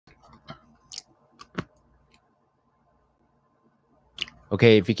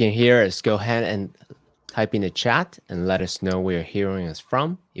Okay, if you can hear us, go ahead and type in the chat and let us know where you're hearing us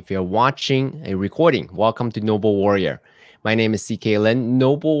from. If you're watching a recording, welcome to Noble Warrior. My name is CK Lin.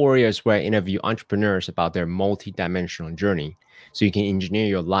 Noble Warrior is where I interview entrepreneurs about their multi-dimensional journey so you can engineer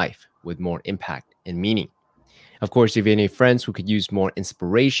your life with more impact and meaning. Of course, if you have any friends who could use more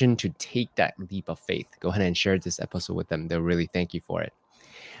inspiration to take that leap of faith, go ahead and share this episode with them. They'll really thank you for it.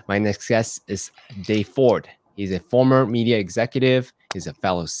 My next guest is Dave Ford. He's a former media executive. He's a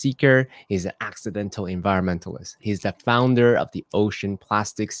fellow seeker. He's an accidental environmentalist. He's the founder of the Ocean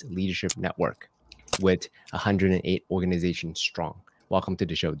Plastics Leadership Network with 108 organizations strong. Welcome to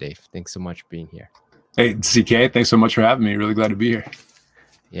the show, Dave. Thanks so much for being here. Hey, CK, thanks so much for having me. Really glad to be here.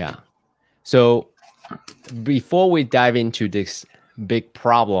 Yeah. So before we dive into this big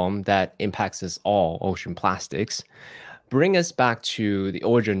problem that impacts us all, ocean plastics, bring us back to the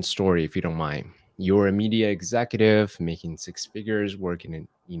origin story, if you don't mind. You're a media executive making six figures, working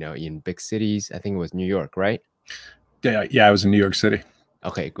in big cities. I think it was New York, right? Yeah, I was in New York City.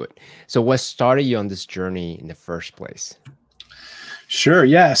 Okay, good. So what started you on this journey in the first place? Sure.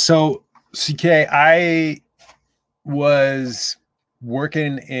 Yeah. So CK, I was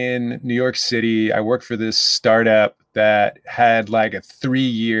working in New York City. I worked for this startup that had like a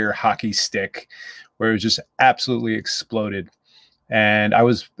 3-year hockey stick where it was just absolutely exploded. And I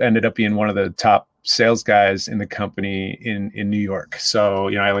ended up being one of the top sales guys in the company in New York. So,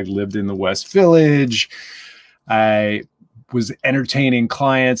 I lived in the West Village. I was entertaining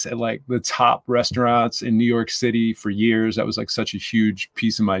clients at like the top restaurants in New York City for years. That was like such a huge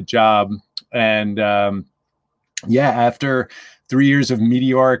piece of my job. And after 3 years of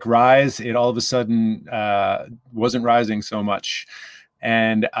meteoric rise, it all of a sudden wasn't rising so much.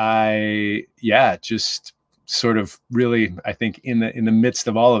 And I just sort of really, I think in the midst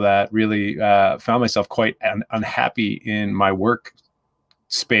of all of that, really found myself quite unhappy in my work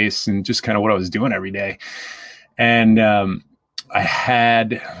space and just kind of what I was doing every day. And I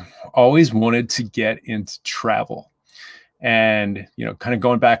had always wanted to get into travel. And, kind of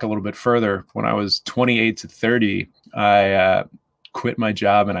going back a little bit further, when I was 28 to 30, I quit my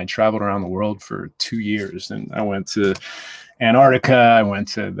job and I traveled around the world for 2 years. And I went to Antarctica, I went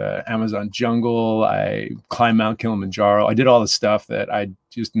to the Amazon jungle, I climbed Mount Kilimanjaro. I did all the stuff that I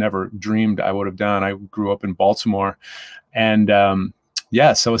just never dreamed I would have done. I grew up in Baltimore. And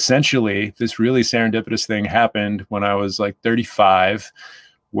so essentially this really serendipitous thing happened when I was like 35,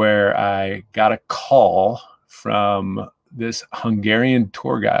 where I got a call from this Hungarian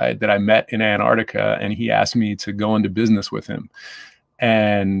tour guide that I met in Antarctica, and he asked me to go into business with him.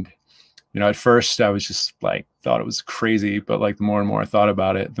 And at first I was just like, thought it was crazy, but like the more and more I thought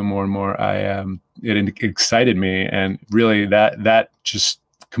about it, the more and more it excited me. And really that just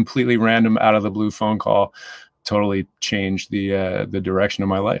completely random out of the blue phone call totally changed the direction of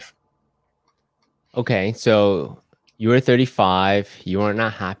my life. Okay. So you were 35, you were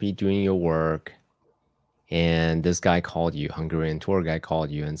not happy doing your work. And this guy called you, Hungarian tour guy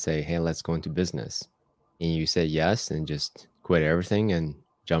called you and say, hey, let's go into business. And you said yes and just quit everything and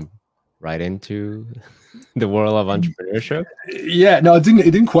jump right into the world of entrepreneurship? Yeah, no, it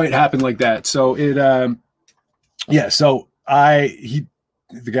didn't quite happen like that. So the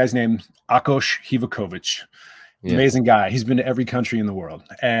guy's name Akos Hivakovic. Yeah. Amazing guy. He's been to every country in the world.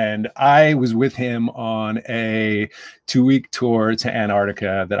 And I was with him on a 2-week tour to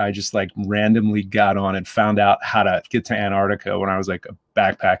Antarctica that I just like randomly got on and found out how to get to Antarctica when I was like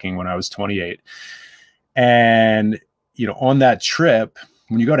backpacking when I was 28. And, on that trip,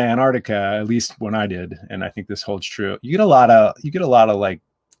 when you go to Antarctica, at least when I did, and I think this holds true, you get a lot of like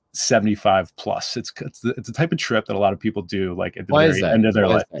 75 plus. It's the type of trip that a lot of people do like at the very end of their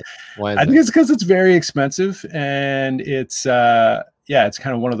life. I think it's because it's very expensive, and it's it's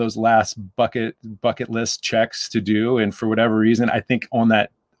kind of one of those last bucket list checks to do. And for whatever reason, I think on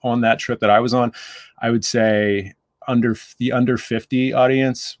that trip that I was on, I would say under 50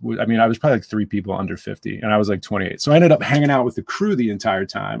 audience. I was probably like 3 people under 50, and I was like 28. So I ended up hanging out with the crew the entire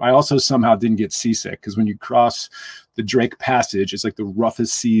time. I also somehow didn't get seasick, because when you cross the Drake Passage, it's like the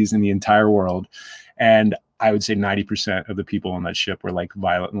roughest seas in the entire world. And I would say 90% of the people on that ship were like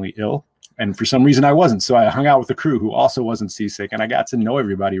violently ill. And for some reason I wasn't. So I hung out with the crew who also wasn't seasick, and I got to know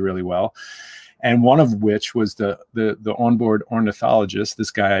everybody really well. And one of which was the onboard ornithologist,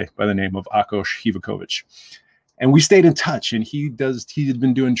 this guy by the name of Akos Hivakovic. And we stayed in touch, and he had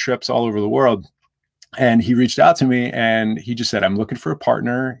been doing trips all over the world. And he reached out to me, and he just said, I'm looking for a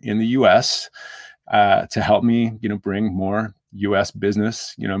partner in the US to help me, bring more US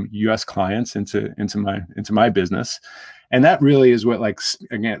business, US clients into my business. And that really is what, like,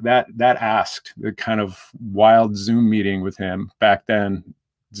 again, that asked the kind of wild Zoom meeting with him back then.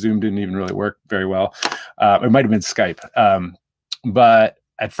 Zoom didn't even really work very well. It might've been Skype. But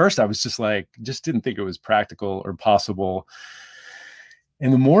at first I was just like, just didn't think it was practical or possible.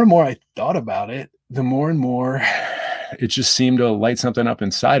 And the more and more I thought about it, the more and more it just seemed to light something up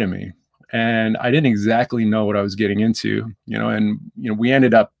inside of me. And I didn't exactly know what I was getting into, you know, and, you know, we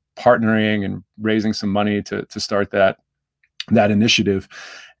ended up partnering and raising some money to start that initiative,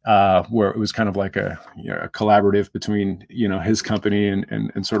 where it was kind of like a, you know, a collaborative between, you know, his company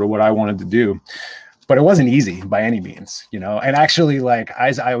and sort of what I wanted to do. But it wasn't easy by any means, you know. And actually, like,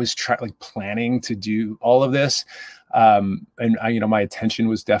 as I was planning to do all of this, and you know, my attention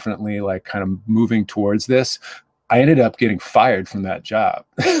was definitely like kind of moving towards this, I ended up getting fired from that job,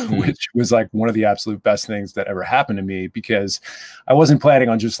 which was like one of the absolute best things that ever happened to me, because I wasn't planning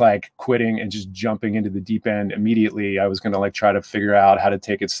on just like quitting and just jumping into the deep end immediately. I was going to like try to figure out how to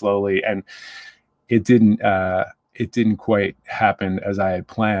take it slowly, and it didn't quite happen as I had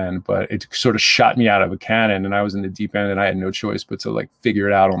planned, but it sort of shot me out of a cannon, and I was in the deep end and I had no choice but to like figure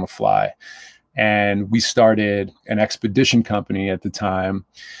it out on the fly. And we started an expedition company at the time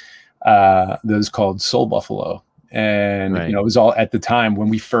that was called Soul Buffalo. And, you know, it was all at the time when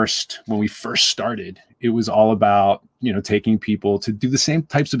we first started, it was all about, you know, taking people to do the same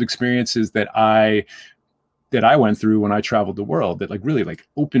types of experiences that I went through when I traveled the world, that like really like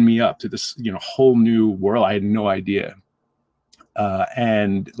opened me up to this, you know, whole new world. I had no idea.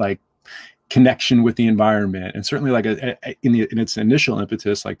 And like connection with the environment, and certainly like in its initial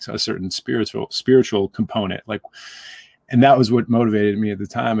impetus, like a certain spiritual component, like, and that was what motivated me at the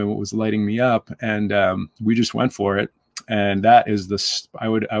time and what was lighting me up. And we just went for it. And that is I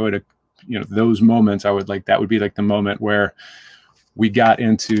would, you know, those moments, that would be like the moment where we got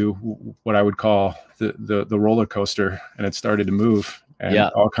into what I would call the roller coaster, and it started to move, and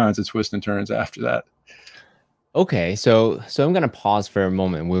all kinds of twists and turns after that. Okay. So I'm going to pause for a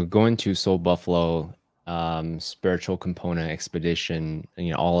moment. We're going to Soul Buffalo, spiritual component, expedition,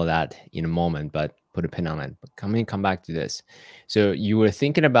 you know, all of that in a moment, but put a pin on it. But come back to this. So you were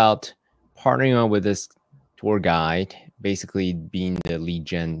thinking about partnering up with this tour guide, basically being the lead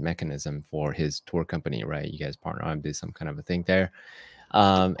gen mechanism for his tour company, right? You guys partner up, did some kind of a thing there.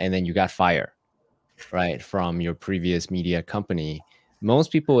 And then you got fired, right, from your previous media company.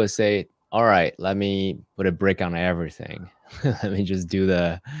 Most people would say, all right, let me put a brick on everything. Let me just do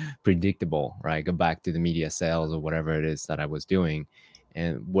the predictable, right? Go back to the media sales or whatever it is that I was doing.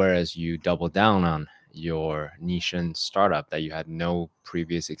 And whereas you double down on your niche and startup that you had no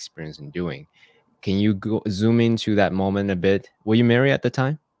previous experience in doing. Can you zoom into that moment a bit? Were you married at the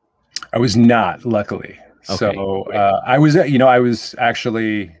time? I was not, luckily. Okay, so I was, you know,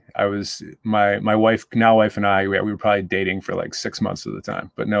 my wife, now wife, and I, we were probably dating for like 6 months at the time,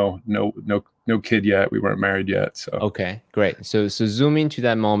 but no kid yet. We weren't married yet. So okay, great. So zoom into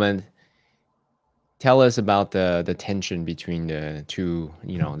that moment. Tell us about the tension between the two,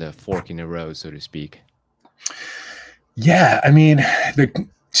 you know, the fork in the road, so to speak. Yeah, I mean,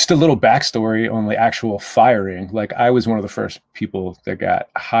 just a little backstory on the actual firing. Like, I was one of the first people that got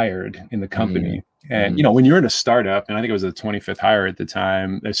hired in the company. And, you know, when you're in a startup, and I think it was the 25th hire at the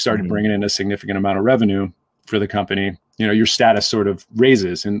time, they started bringing in a significant amount of revenue for the company, you know, your status sort of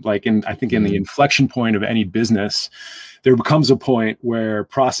raises. And like, I think in the inflection point of any business, there becomes a point where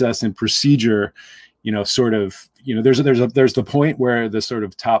process and procedure, you know, sort of, you know, there's the point where the sort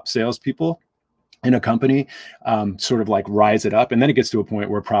of top salespeople in a company sort of like rise it up. And then it gets to a point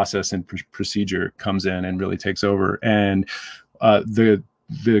where process and procedure comes in and really takes over. And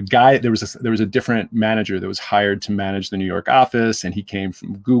the guy, there was a different manager that was hired to manage the New York office, and he came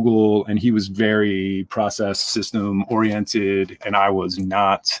from Google, and he was very process system oriented, and I was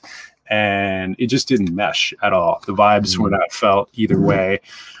not. And it just didn't mesh at all. The vibes were not felt either way.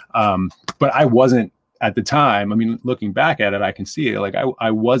 But I wasn't at the time. I mean, looking back at it, I can see it. Like,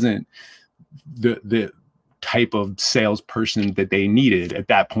 I wasn't the type of salesperson that they needed at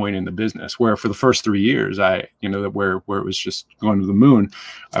that point in the business, where for the first 3 years, you know, where it was just going to the moon,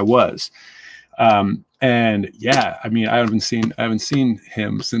 I was. And yeah, I mean, I haven't seen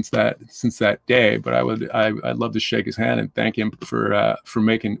him since that day, but I'd love to shake his hand and thank him for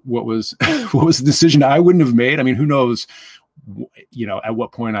making what was a decision I wouldn't have made. I mean, who knows, you know, at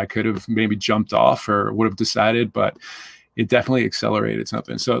what point I could have maybe jumped off or would have decided, but it definitely accelerated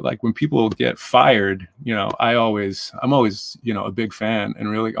something. So like, when people get fired, you know, I'm always, you know, a big fan,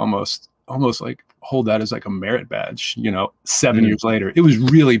 and really almost almost like hold that as like a merit badge, 7 years later. It was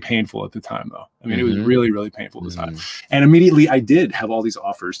really painful at the time, though. I mean, it was really, really painful at the time. And immediately I did have all these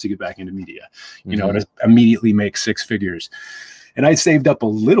offers to get back into media, to immediately make 6 figures. And I'd saved up a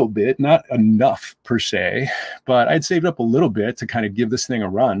little bit, not enough per se, but I'd saved up a little bit to kind of give this thing a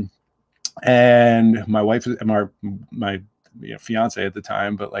run. And my wife, my fiance at the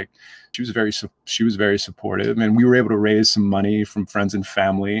time, but like she was very supportive, and we were able to raise some money from friends and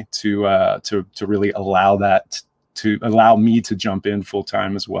family to really allow me to jump in full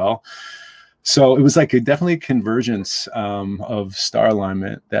time as well. So it was like definitely a convergence of star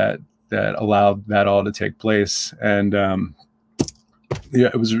alignment that allowed that all to take place. And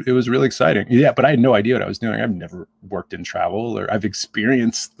it was really exciting. Yeah, but I had no idea what I was doing. I've never worked in travel, or I've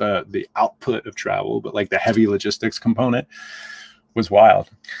experienced the output of travel, but like the heavy logistics component was wild.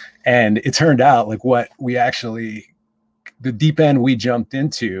 And it turned out like the deep end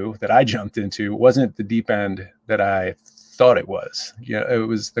that I jumped into wasn't the deep end that I thought it was. It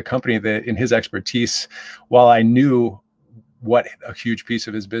was the company that, in his expertise, while I knew what a huge piece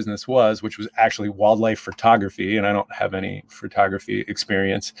of his business was, which was actually wildlife photography. And I don't have any photography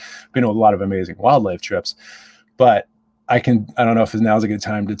experience. Been on a lot of amazing wildlife trips, but I don't know if now's a good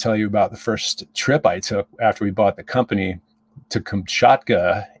time to tell you about the first trip I took after we bought the company to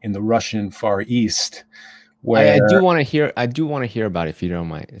Kamchatka in the Russian Far East. Where I do want to hear about it, if you don't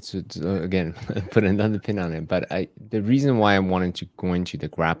mind. It's again, put another pin on it. But the reason why I wanted to go into the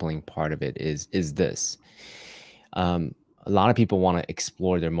grappling part of it is this. A lot of people want to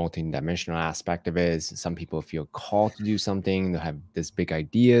explore their multi-dimensional aspect of it. Some people feel called to do something. They have this big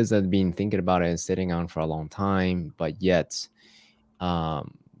ideas that have been thinking about it and sitting on for a long time, but yet,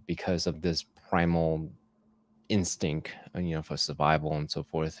 because of this primal instinct, for survival and so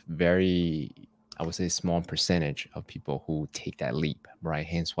forth, very, I would say, small percentage of people who take that leap, right?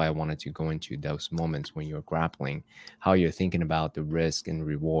 Hence why I wanted to go into those moments when you're grappling, how you're thinking about the risk and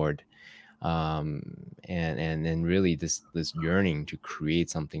reward. And then really this yearning to create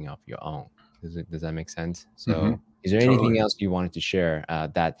something of your own. Does that make sense? So is there anything else you wanted to share,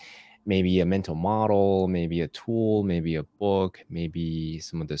 that maybe a mental model, maybe a tool, maybe a book, maybe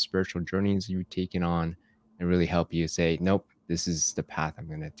some of the spiritual journeys you've taken on, and really help you say, nope, this is the path I'm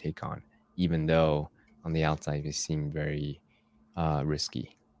going to take on, even though on the outside it seemed very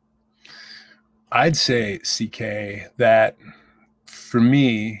risky? I'd say, CK, that for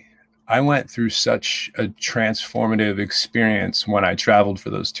me, I went through such a transformative experience when I traveled for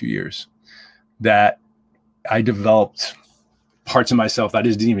those 2 years that I developed parts of myself that I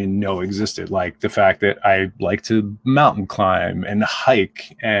just didn't even know existed, like the fact that I like to mountain climb and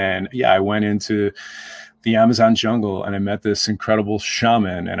hike. And yeah, I went into the Amazon jungle and I met this incredible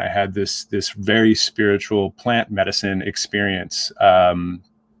shaman, and I had this very spiritual plant medicine experience.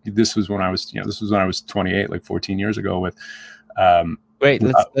 This was when I was 28, like 14 years ago. With great,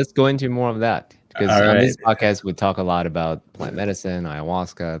 let's go into more of that, because on this podcast we talk a lot about plant medicine,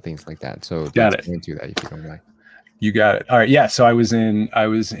 ayahuasca, things like that. So let's go into that, if you don't mind. You got it. All right. Yeah. So I was in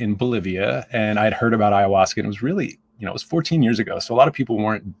Bolivia, and I'd heard about ayahuasca, and it was really, it was 14 years ago. So a lot of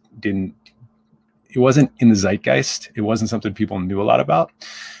people it wasn't in the zeitgeist. It wasn't something people knew a lot about.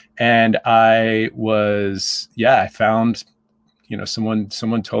 And I found,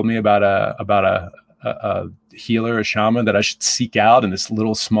 someone told me about a healer, a shaman that I should seek out in this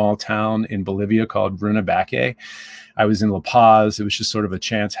little small town in Bolivia called Brunabaque. I was in La Paz. It was just sort of a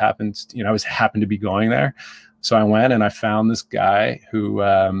chance happened to be going there. So I went and I found this guy who,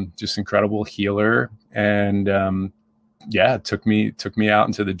 just incredible healer. And, took me out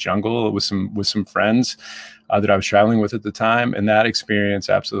into the jungle with some friends that I was traveling with at the time. And that experience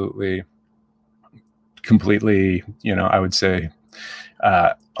absolutely, completely, I would say,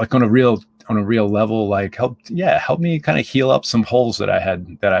 like on a real level, like helped me kind of heal up some holes that I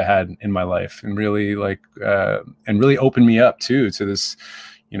had in my life, and really and really opened me up to this,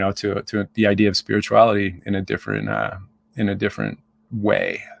 to the idea of spirituality in a different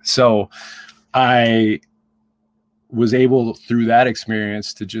way. So I was able through that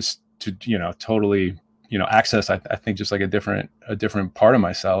experience to totally, access, I think, just like a different part of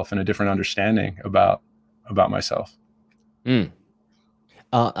myself and a different understanding about myself.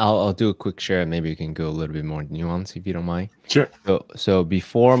 I'll do a quick share. Maybe you can go a little bit more nuanced, if you don't mind. Sure. So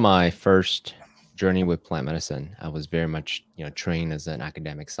before my first journey with plant medicine, I was very much, trained as an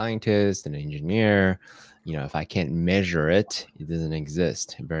academic scientist, an engineer. If I can't measure it, it doesn't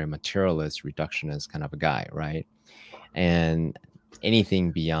exist. Very materialist, reductionist kind of a guy, right? And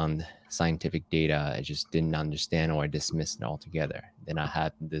anything beyond scientific data, I just didn't understand, or I dismissed it altogether. Then I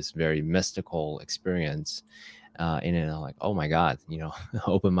had this very mystical experience and then I'm like, oh my God, you know,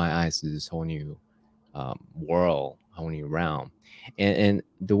 open my eyes to this whole new world, whole new realm. And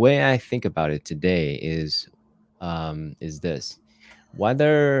the way I think about it today is this: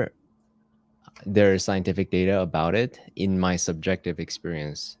 whether there's scientific data about it, in my subjective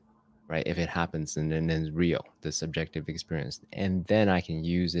experience, right? If it happens, and then it's real, the subjective experience, and then I can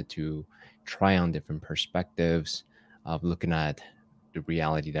use it to try on different perspectives of looking at the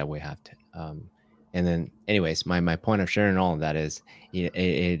reality that we have to. And then, anyways, my point of sharing all of that is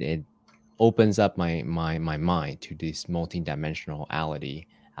it opens up my mind to this multidimensionality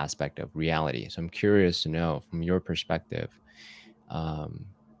aspect of reality. So I'm curious to know from your perspective, um,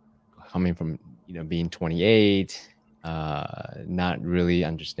 coming from, you know, being 28, not really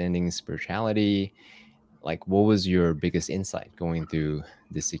understanding spirituality, like what was your biggest insight going through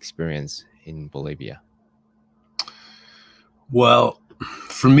this experience in Bolivia? Well,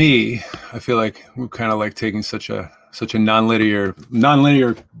 for me, I feel like we're kind of like taking such a nonlinear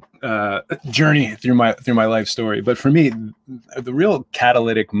journey through my life story. But for me, the real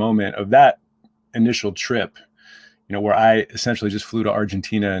catalytic moment of that initial trip, you know, where I essentially just flew to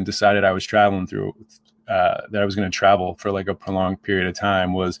Argentina and decided I was traveling through, that I was going to travel for like a prolonged period of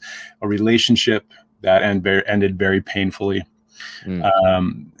time, was a relationship that ended very painfully.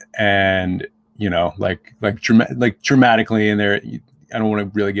 And, you know, like dramatically in there. I don't want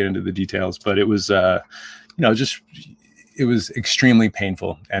to really get into the details, but it was, you know, just, it was extremely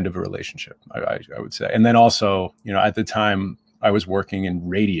painful end of a relationship, I would say. And then also, you know, at the time I was working in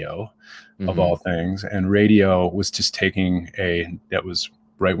radio, of all things, and radio was just that was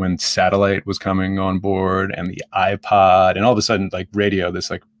right when satellite was coming on board and the iPod, and all of a sudden, like radio, this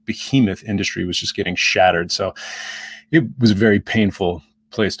like behemoth industry was just getting shattered. So it was a very painful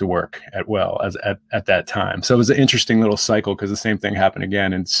place to work at that time. So it was an interesting little cycle, because the same thing happened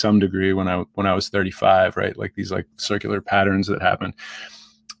again in some degree when I was 35, right? Like these like circular patterns that happened.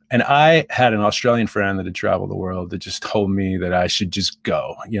 And I had an Australian friend that had traveled the world that just told me that I should just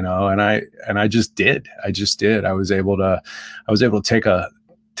go, you know, and I just did. I was able to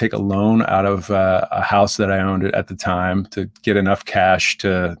take a loan out of a house that I owned at the time to get enough cash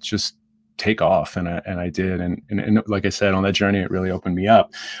to just take off. And I did. And like I said, on that journey, it really opened me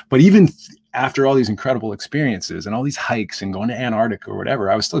up. But even after all these incredible experiences and all these hikes and going to Antarctica or whatever,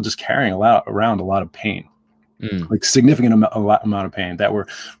 I was still just carrying around a lot of pain. Like significant amount of pain that were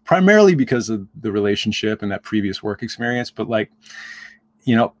primarily because of the relationship and that previous work experience. But like,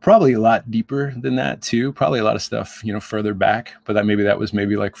 you know, probably a lot deeper than that too. Probably a lot of stuff, you know, further back, but that was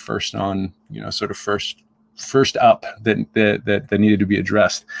maybe like first on, you know, sort of first up that needed to be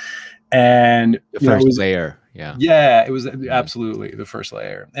addressed. And the first layer. Yeah, it was absolutely the first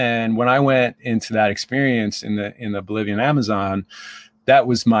layer. And when I went into that experience in the Bolivian Amazon, that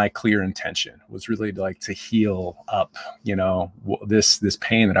was my clear intention, was really like to heal up, you know, this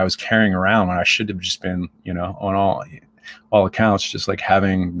pain that I was carrying around when I should have just been, you know, on all accounts, just like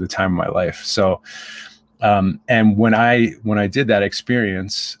having the time of my life. So, and when I did that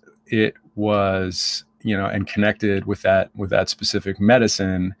experience, it was, you know, and connected with that specific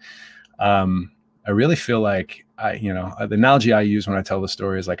medicine. I really feel like the analogy I use when I tell the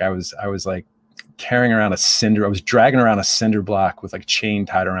story is like, I was like carrying around I was dragging around a cinder block with like chain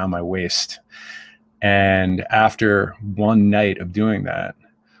tied around my waist. And after one night of doing that,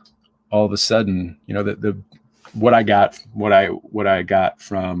 all of a sudden, you know, what I got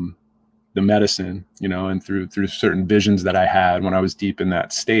from the medicine, you know, and through certain visions that I had when I was deep in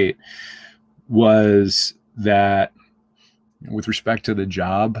that state, was that with respect to the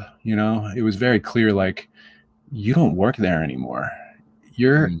job, you know, it was very clear, like, you don't work there anymore.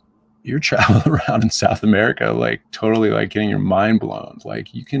 You're traveling around in South America, like totally like getting your mind blown.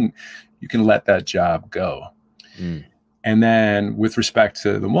 Like you can let that job go. And then with respect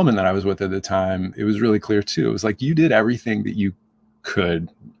to the woman that I was with at the time, it was really clear too. It was like, you did everything that you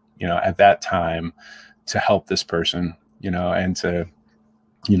could, you know, at that time to help this person, you know, and to,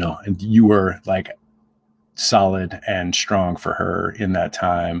 you know, and you were like solid and strong for her in that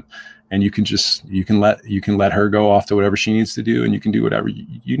time. And you can let her go off to whatever she needs to do, and you can do whatever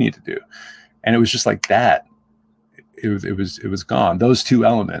you need to do. And it was just like that. It was gone. Those two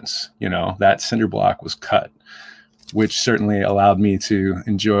elements, you know, that cinder block was cut, which certainly allowed me to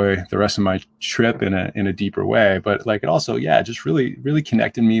enjoy the rest of my trip in a deeper way. But like, it also, just really, really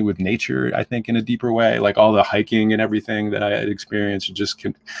connected me with nature, I think, in a deeper way. Like all the hiking and everything that I had experienced just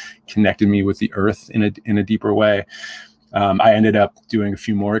connected me with the earth in a deeper way. I ended up doing a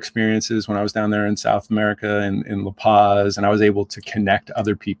few more experiences when I was down there in South America and in La Paz, and I was able to connect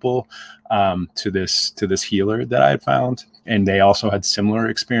other people to this healer that I had found, and they also had similar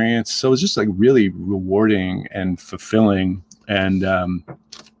experience. So it was just like really rewarding and fulfilling, and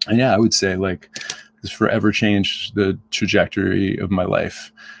yeah, I would say like this forever changed the trajectory of my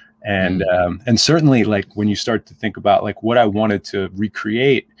life. And certainly like when you start to think about like what I wanted to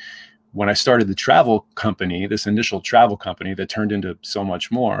recreate when I started the travel company, this initial travel company that turned into so much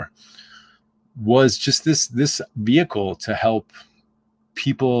more, was just this vehicle to help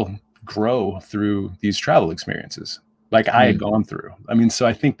people grow through these travel experiences like I had gone through. I mean, so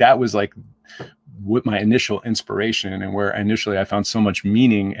I think that was like what my initial inspiration, and where initially I found so much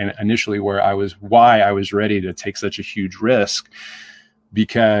meaning, and initially why I was ready to take such a huge risk,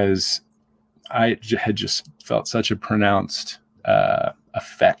 because I had just felt such a pronounced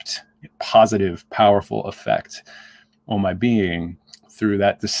effect, positive, powerful effect on my being through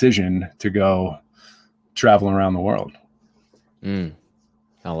that decision to go traveling around the world. I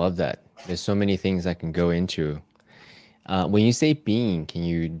love that. There's so many things I can go into. When you say being, can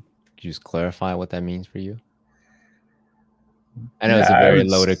you just clarify what that means for you? I know it's a very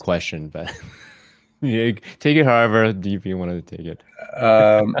loaded question, but yeah, take it however deep you want to take it.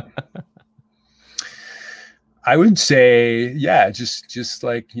 I would say, yeah, just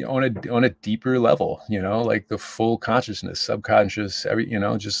like, you know, on a deeper level, you know, like the full consciousness, subconscious, you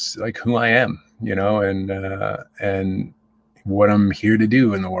know, just like who I am, you know, and what I'm here to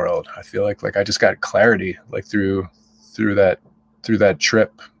do in the world. I feel like I just got clarity, like through that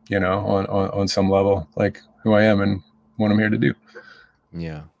trip, you know, on some level, like who I am and what I'm here to do.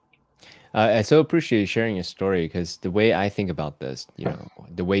 Yeah. I so appreciate you sharing your story, because the way I think about this, you know,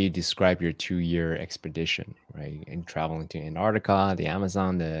 the way you describe your 2-year expedition, right, and traveling to Antarctica, the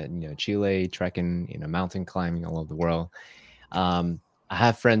Amazon, Chile, trekking, mountain climbing all over the world. I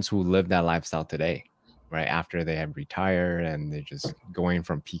have friends who live that lifestyle today, right, after they have retired, and they're just going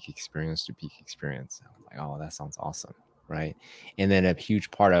from peak experience to peak experience. I'm like, oh, that sounds awesome, right? And then a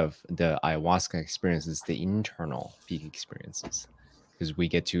huge part of the ayahuasca experience is the internal peak experiences, because we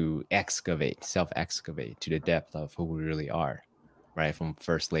get to self-excavate to the depth of who we really are, right? From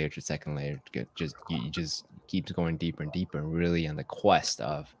first layer to second layer, you just keeps going deeper and deeper, really on the quest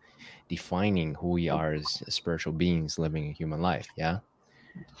of defining who we are as spiritual beings living a human life. Yeah.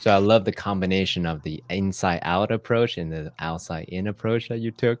 So I love the combination of the inside out approach and the outside in approach that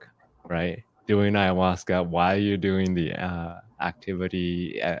you took, right? Doing ayahuasca while you're doing the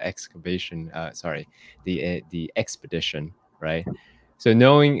the expedition, right?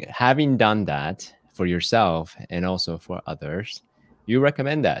 So having done that for yourself and also for others, you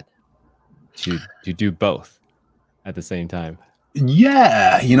recommend that to do both at the same time.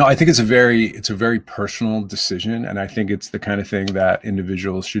 Yeah, you know, I think it's a very personal decision, and I think it's the kind of thing that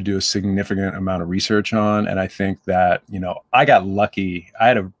individuals should do a significant amount of research on. And I think that, you know, I got lucky. I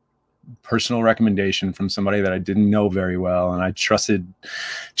had a personal recommendation from somebody that I didn't know very well, and I trusted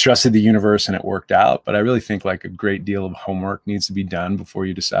the universe, and it worked out. But I really think like a great deal of homework needs to be done before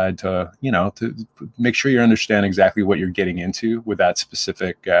you decide to, you know, to make sure you understand exactly what you're getting into with that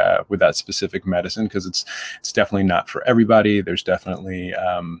specific medicine, because it's definitely not for everybody. There's definitely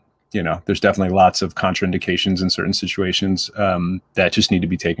there's definitely lots of contraindications in certain situations that just need to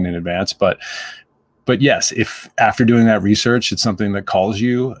be taken in advance. But yes, if after doing that research, it's something that calls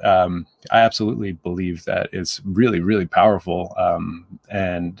you, I absolutely believe that it's really, really powerful,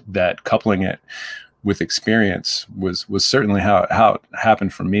 and that coupling it with experience was certainly how it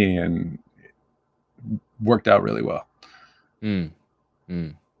happened for me, and worked out really well.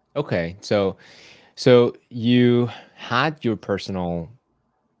 Okay, so you had your personal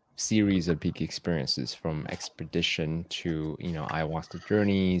series of peak experiences, from expedition to ayahuasca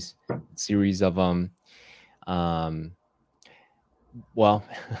journeys, series of them. Well,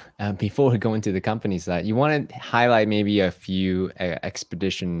 before we go into the company side, you want to highlight maybe a few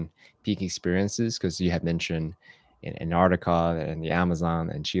expedition peak experiences, because you have mentioned in Antarctica and the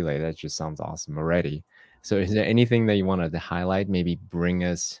Amazon and Chile. That just sounds awesome already. So is there anything that you wanted to highlight, maybe bring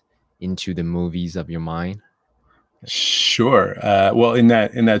us into the movies of your mind? Sure. Well, in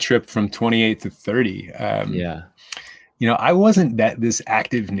that trip from 28 to 30, Yeah. you know, I wasn't this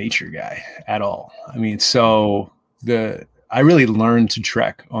active nature guy at all. I mean, so I really learned to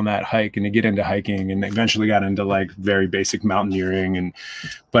trek on that hike and to get into hiking, and eventually got into like very basic mountaineering.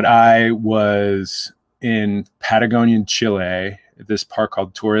 But I was in Patagonia, Chile, at this park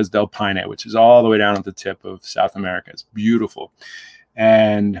called Torres del Paine, which is all the way down at the tip of South America. It's beautiful.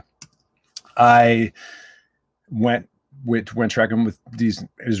 And I went trekking with these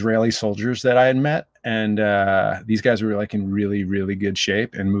Israeli soldiers that I had met, and these guys were like in really, really good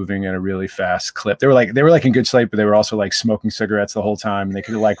shape and moving at a really fast clip. They were like in good shape, but they were also like smoking cigarettes the whole time. And they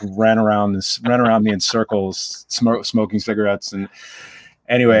could have like ran around me in circles, smoking cigarettes. And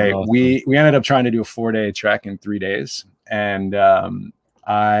anyway, Awesome. we ended up trying to do a 4-day trek in 3 days. And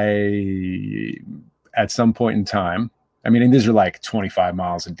I, at some point in time, I mean, and these are like 25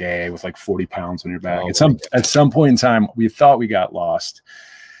 miles a day with like 40 pounds on your back. At some point in time, we thought we got lost.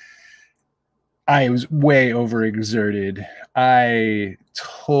 I was way overexerted. I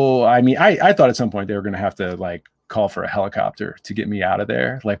thought at some point they were going to have to like call for a helicopter to get me out of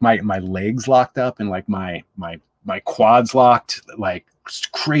there. Like my legs locked up and like my quads locked, like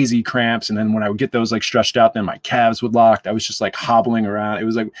crazy cramps. And then when I would get those like stretched out, then my calves would lock. I was just like hobbling around. It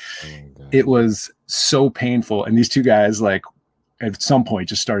was like, it was so painful. And these two guys, like at some point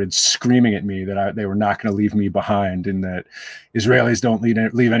just started screaming at me that they were not going to leave me behind, and that Israelis don't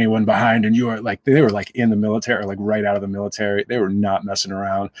leave anyone behind. And you are like, they were like in the military, like right out of the military. They were not messing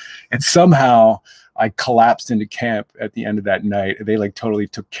around. And somehow I collapsed into camp at the end of that night. They like totally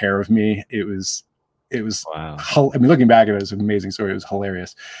took care of me. It was wow. I mean, looking back at it, it was an amazing story. It was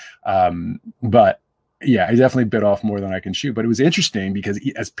hilarious. But yeah, I definitely bit off more than I can chew, but it was interesting because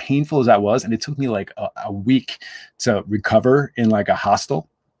as painful as that was, and it took me like a week to recover in like a hostel.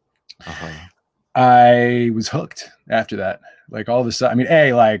 I was hooked after that. Like all of a sudden, I mean, I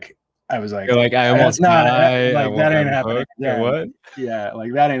was like, I almost died. Like that ain't happening again. What? Yeah,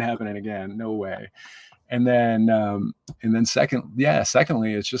 like that ain't happening again. No way. And then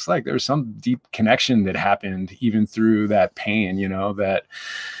secondly, it's just like there's some deep connection that happened even through that pain, you know, that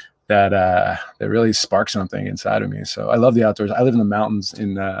really sparked something inside of me. So I love the outdoors. I live in the mountains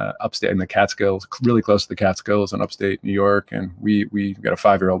in upstate in the Catskills, really close to the Catskills in upstate New York. And we got a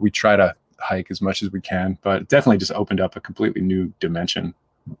 5-year-old. We try to hike as much as we can, but it definitely just opened up a completely new dimension.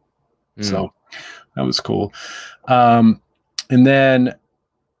 So that was cool. And then,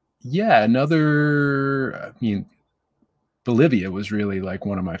 yeah, I mean, Bolivia was really like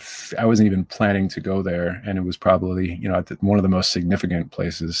one of my, I wasn't even planning to go there. And it was probably, you know, one of the most significant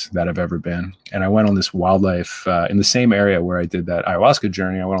places that I've ever been. And I went on this wildlife, in the same area where I did that ayahuasca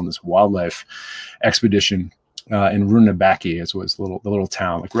journey. I went on this wildlife expedition in Runabaki, as was the little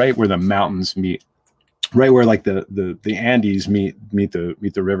town, like right where the mountains meet, right where like the Andes meet the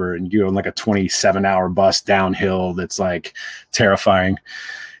river, and you go on like a 27-hour bus downhill. That's like terrifying.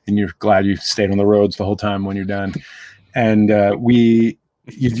 And you're glad you stayed on the roads the whole time when you're done. And you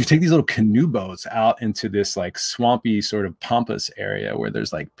take these little canoe boats out into this like swampy sort of pampas area where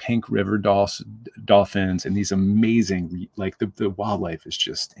there's like pink river dolphins and these amazing, like the wildlife is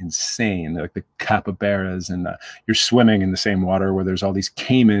just insane. Like the capybaras, and you're swimming in the same water where there's all these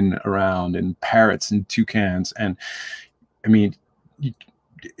caiman around and parrots and toucans. And I mean,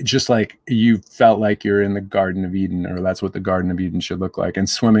 just like you felt like you're in the Garden of Eden, or that's what the Garden of Eden should look like, and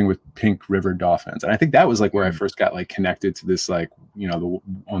swimming with pink river dolphins. And I think that was like where I first got like connected to this, like, you know,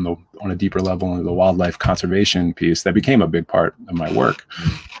 on a deeper level, the wildlife conservation piece that became a big part of my work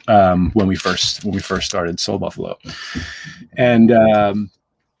when we first started Soul Buffalo. And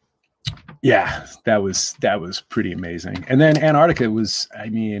yeah, that was pretty amazing. And then Antarctica was, I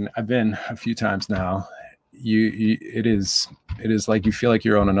mean, I've been a few times now. It is like you feel like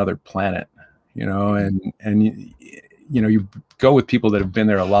you're on another planet, you know, and you know, you go with people that have been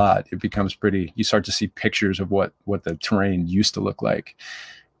there a lot. It becomes pretty, you start to see pictures of what the terrain used to look like.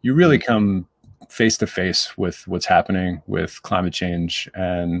 You really come face to face with what's happening with climate change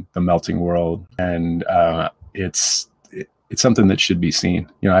and the melting world. And it's something that should be seen.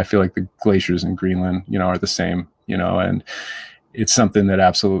 You know, I feel like the glaciers in Greenland, you know, are the same, you know, and it's something that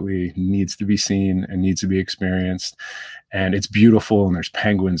absolutely needs to be seen and needs to be experienced. And it's beautiful, and there's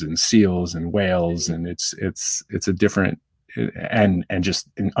penguins and seals and whales, and it's a different and just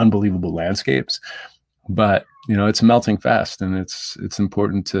an unbelievable landscapes. But you know, it's melting fast, and it's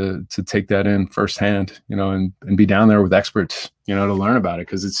important to take that in firsthand, you know, and be down there with experts, you know, to learn about it,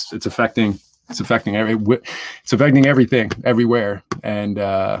 because it's affecting everything everywhere. And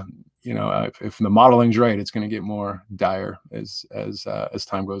you know, if the modeling's right, it's going to get more dire as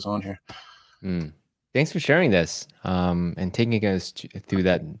time goes on here. Thanks for sharing this and taking us through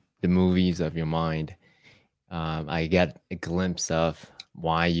the movies of your mind. I get a glimpse of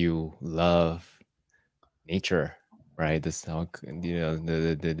why you love nature, right? This, you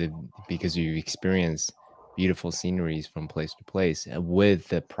know, because you experience beautiful sceneries from place to place with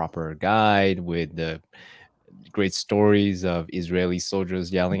the proper guide, with the great stories of Israeli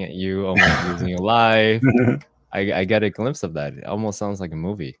soldiers yelling at you, almost losing your life. I get a glimpse of that. It almost sounds like a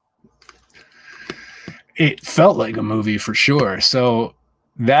movie. It felt like a movie for sure. So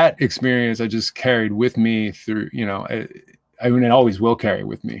that experience I just carried with me through, I mean, it always will carry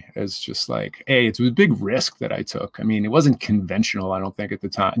with me as just like, hey, it was a big risk that I took. I mean, it wasn't conventional, I don't think, at the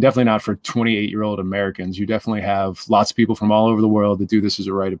time. Definitely not for 28-year-old Americans. You definitely have lots of people from all over the world that do this as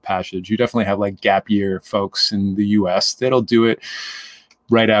a rite of passage. You definitely have like gap year folks in the US that'll do it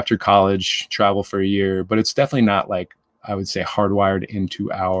right after college, travel for a year. But it's definitely not like, I would say, hardwired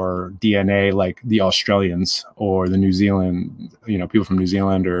into our DNA, like the Australians or the New Zealand, people from New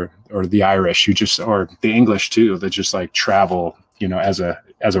Zealand or the Irish or the English too, that just like travel, as a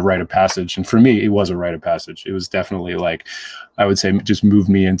rite of passage. And for me, it was a rite of passage. It was definitely like, I would say, just moved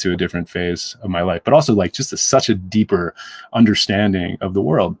me into a different phase of my life, but also like just such a deeper understanding of the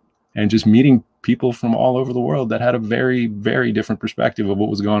world and just meeting people from all over the world that had a very, very different perspective of what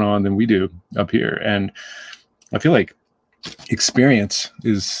was going on than we do up here. And I feel like experience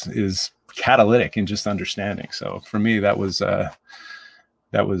is catalytic in just understanding. So for me, that was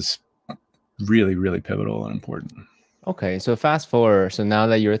really, really pivotal and important. Okay, so fast forward. So now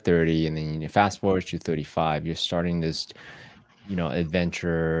that you're 30, and then you fast forward to 35, you're starting this,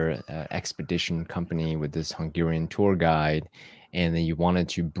 adventure expedition company with this Hungarian tour guide, and then you wanted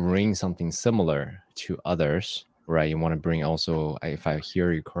to bring something similar to others, right? You want to bring also, if I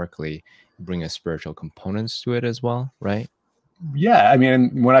hear you correctly, bring a spiritual components to it as well, right? Yeah, I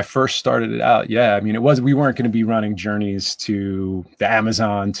mean, when I first started it out, yeah, I mean, we weren't going to be running journeys to the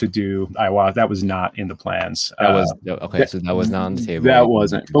Amazon to do ayahuasca. That was not in the plans. That was okay. So that was not on the table. That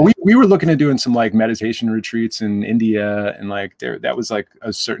wasn't. But we were looking at doing some like meditation retreats in India, and like that was like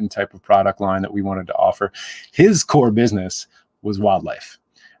a certain type of product line that we wanted to offer. His core business was wildlife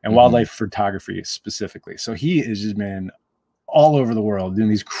and wildlife photography specifically. So he has just been all over the world doing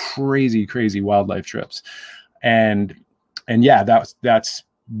these crazy, crazy wildlife trips, and yeah, that's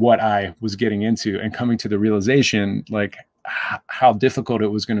what I was getting into, and coming to the realization like how difficult it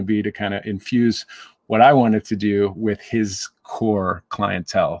was going to be to kind of infuse what I wanted to do with his core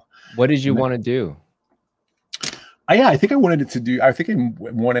clientele. What did you want to do? I think I wanted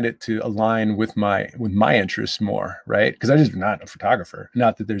it to align with my interests more, right? Because I'm just not a photographer.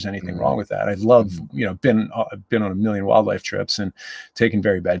 Not that there's anything wrong with that. I love, been on a million wildlife trips and taken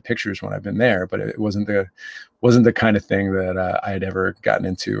very bad pictures when I've been there, but it wasn't the kind of thing that I had ever gotten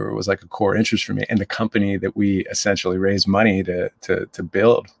into, or was like a core interest for me. And the company that we essentially raised money to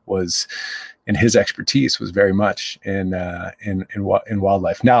build was, and his expertise was very much in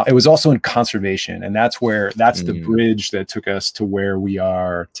wildlife. Now, it was also in conservation, and that's the bridge that took us to where we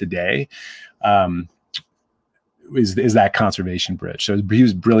are today. Is that conservation bridge? So he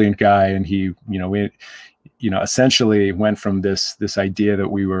was a brilliant guy, and he, essentially went from this idea that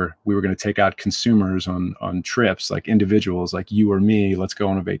we were going to take out consumers on trips, like individuals, like you or me, let's go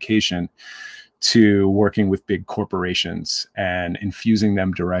on a vacation, to working with big corporations and infusing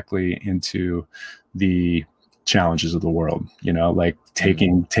them directly into the challenges of the world, like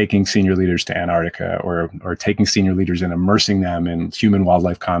taking senior leaders to Antarctica, or taking senior leaders and immersing them in human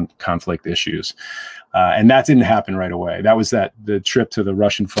wildlife conflict issues. And that didn't happen right away. That was the trip to the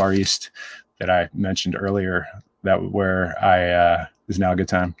Russian Far East that I mentioned earlier, where I is now a good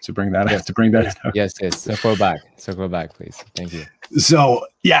time to bring that up. Yes. So go back, please. Thank you. So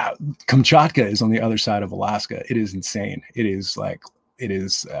yeah, Kamchatka is on the other side of Alaska. It is insane. It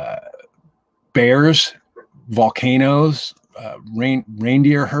is bears, volcanoes,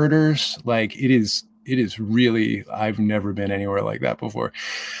 reindeer herders. Like it is really, I've never been anywhere like that before.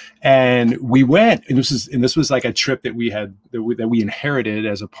 And we went, and this was like a trip that we inherited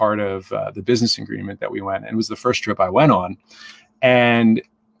as a part of the business agreement that we went. And it was the first trip I went on, and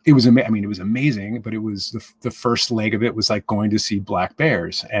it was amazing, but it was the first leg of it was like going to see black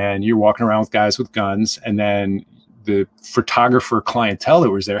bears, and you're walking around with guys with guns, and then the photographer clientele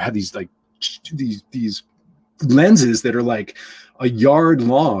that was there had these like these lenses that are like a yard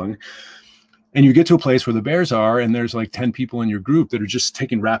long. And you get to a place where the bears are, and there's like 10 people in your group that are just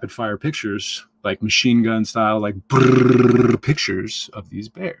taking rapid fire pictures, like machine gun style, like pictures of these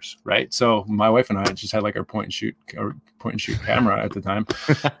bears, right? So my wife and I just had like our point and shoot camera at the time.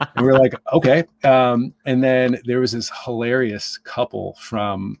 And we were like, okay. And then there was this hilarious couple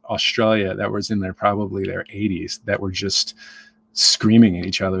from Australia that was in probably their 80s that were just screaming at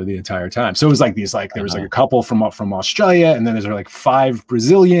each other the entire time. So it was like there was like a couple from Australia, and then there's like 5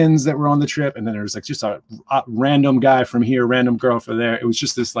 Brazilians that were on the trip, and then there was like just a random guy from here, random girl from there. It was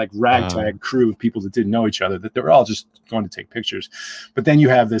just this like ragtag crew of people that didn't know each other, that they were all just going to take pictures. But then you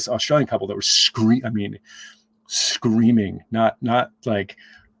have this Australian couple that were screaming, not like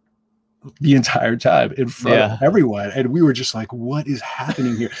the entire time in front of everyone, and we were just like, what is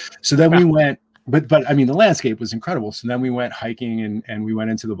happening here? So then we went but I mean, the landscape was incredible. So then we went hiking and we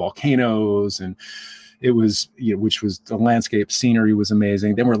went into the volcanoes, and it was, you know, which was the landscape scenery was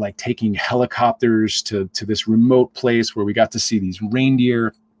amazing. Then we're like taking helicopters to this remote place where we got to see these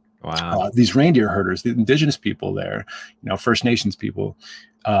reindeer. Wow. These reindeer herders, the indigenous people there, you know, First Nations people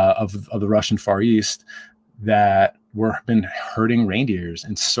of the Russian Far East that were been herding reindeers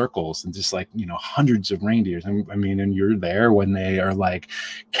in circles, and just like, you know, hundreds of reindeers. I mean, and you're there when they are like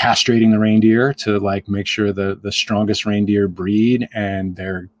castrating the reindeer to like make sure the strongest reindeer breed, and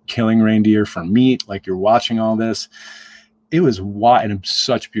they're killing reindeer for meat. Like, you're watching all this. It was wide and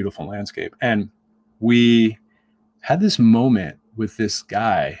such beautiful landscape. And we had this moment with this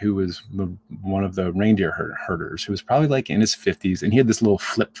guy who was one of the reindeer herders, who was probably like in his 50s, and he had this little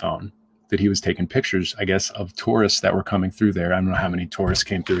flip phone that he was taking pictures, I guess, of tourists that were coming through there. I don't know how many tourists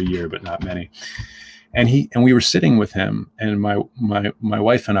came through a year, but not many. And we were sitting with him, and my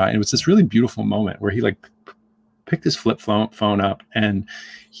wife and I, and it was this really beautiful moment where he like picked his flip phone up, and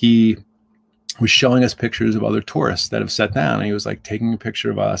he was showing us pictures of other tourists that have sat down, and he was like taking a picture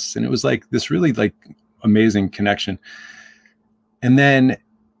of us, and it was like this really like amazing connection. And then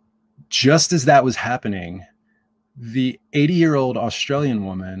just as that was happening, the 80-year-old Australian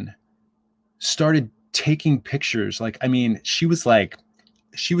woman started taking pictures. Like, I mean, she was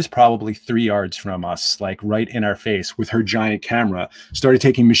probably 3 yards from us, like right in our face with her giant camera, started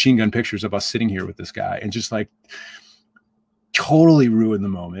taking machine gun pictures of us sitting here with this guy, and just like totally ruined the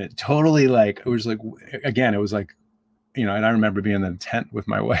moment. Totally, like, it was like, again, it was like, you know, and I remember being in the tent with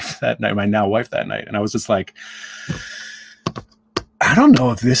my wife that night, my now wife that night. And I was just like, I don't know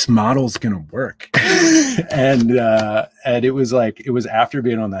if this model's going to work. and it was like, it was after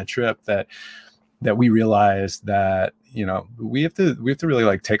being on that trip that we realized that, you know, we have to really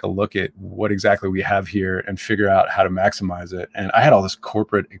like take a look at what exactly we have here and figure out how to maximize it. And I had all this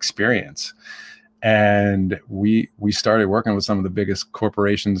corporate experience, and we started working with some of the biggest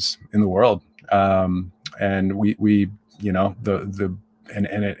corporations in the world. And we, you know, and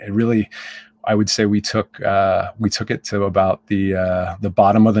it really, I would say we took it to about the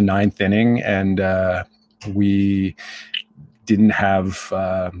bottom of the ninth inning, and we didn't have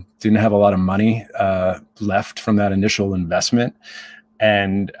a lot of money left from that initial investment.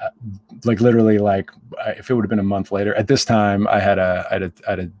 And like literally, like, if it would have been a month later, at this time I had a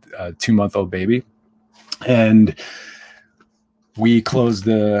 2-month-old baby, and we closed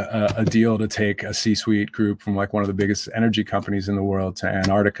a deal to take a C-suite group from like one of the biggest energy companies in the world to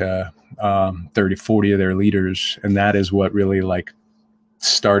Antarctica, 30, 40 of their leaders. And that is what really like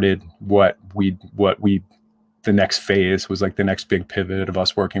started what we the next phase was, like the next big pivot of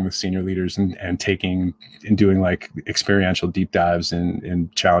us working with senior leaders and taking and doing like experiential deep dives in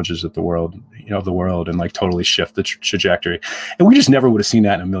challenges of the world, and like totally shift the trajectory. And we just never would have seen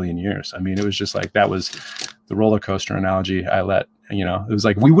that in a million years. I mean, it was just like, that was the roller coaster analogy I let, it was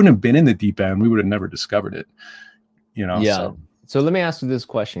like, we wouldn't have been in the deep end. We would have never discovered it, Yeah. So let me ask you this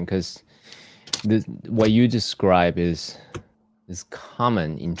question, because what you describe is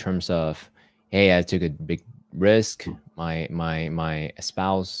common in terms of, hey, I took a big risk. My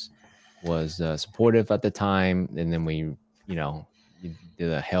spouse was supportive at the time, and then we, you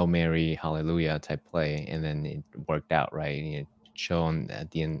did a Hail Mary, Hallelujah type play, and then it worked out, right? And it shown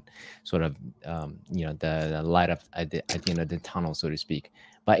at the end, sort of, the light at the end of the tunnel, so to speak.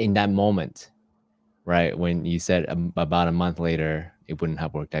 But in that moment, right, when you said about a month later it wouldn't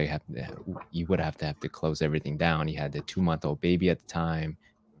have worked out, you would have to close everything down. You had the 2-month-old baby at the time,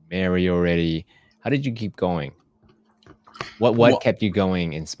 married already. How did you keep going? What kept you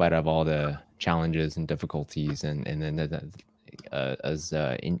going in spite of all the challenges and difficulties, and then as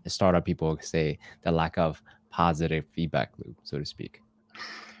in startup people say, the lack of positive feedback loop, so to speak?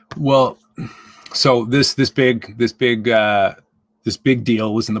 Well, so this big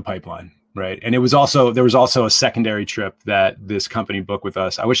deal was in the pipeline, right? And there was also a secondary trip that this company booked with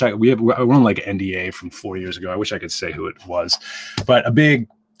us. We're on like NDA from 4 years ago. I wish I could say who it was, but a big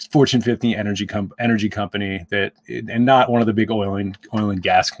Fortune 50 energy company that, and not one of the big oil and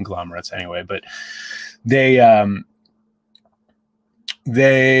gas conglomerates anyway, but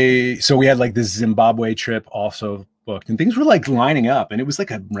so we had like this Zimbabwe trip also booked, and things were like lining up, and it was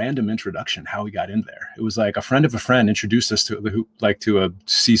like a random introduction how we got in there. It was like a friend of a friend introduced us to a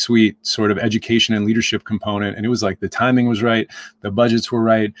C-suite sort of education and leadership component, and it was like the timing was right, the budgets were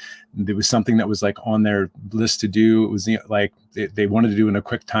right, there was something that was like on their list to do. It was like they wanted to do in a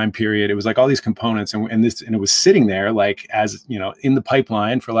quick time period. It was like all these components, and it was sitting there like, as in the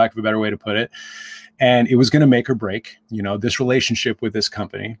pipeline, for lack of a better way to put it, and it was going to make or break this relationship with this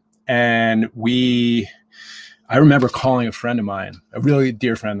company. And I remember calling a friend of mine, a really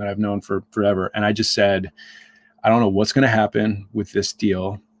dear friend that I've known for forever. And I just said, I don't know what's going to happen with this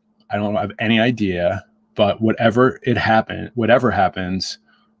deal. I don't have any idea, but whatever happens,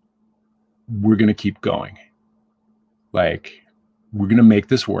 we're going to keep going. Like, we're going to make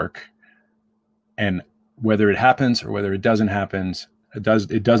this work. And whether it happens or whether it doesn't happen, it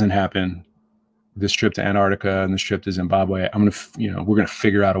doesn't happen. This trip to Antarctica and this trip to Zimbabwe, we're going to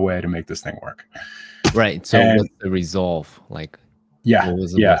figure out a way to make this thing work. Right. So what's the resolve? Like, yeah, what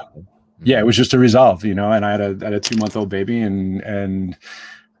was yeah. Yeah, it was just a resolve, and I had a 2-month-old baby, and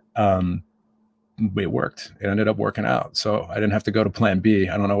it worked. It ended up working out. So I didn't have to go to plan B.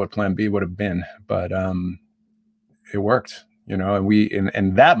 I don't know what plan B would have been, but it worked, and we,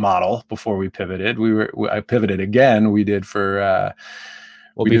 in that model, before we pivoted, I pivoted again. We did for,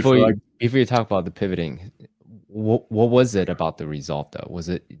 before you talk about the pivoting, what was it about the resolve though? Was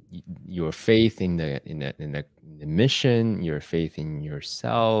it your faith in the mission, your faith in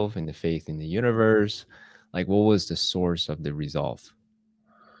yourself, and the faith in the universe? Like, what was the source of the resolve?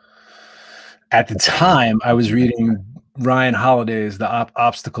 At the time, I was reading Ryan Holiday's "The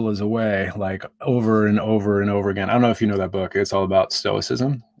Obstacle Is a Way" like over and over and over again. I don't know if you know that book. It's all about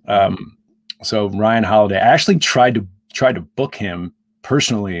stoicism. So Ryan Holiday, I actually tried to book him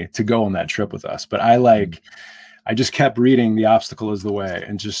personally to go on that trip with us, but I just kept reading "The Obstacle Is the Way"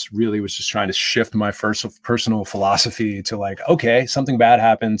 and just really was just trying to shift my personal philosophy to like, okay, something bad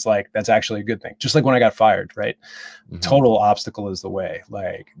happens, like that's actually a good thing. Just like when I got fired, right? Total obstacle is the way.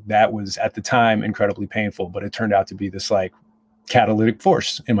 Like, that was at the time incredibly painful, but it turned out to be this like catalytic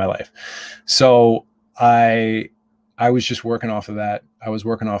force in my life. So I was just working off of that. I was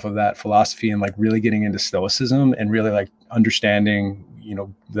working off of that philosophy and like really getting into stoicism and really like understanding,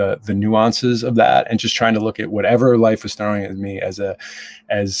 the nuances of that, and just trying to look at whatever life was throwing at me as a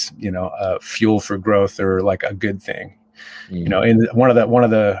fuel for growth or like a good thing. And one of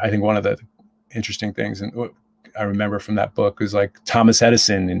the interesting things, and what I remember from that book, was like Thomas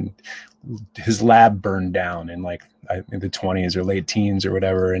Edison, and his lab burned down in like in the 20s or late teens or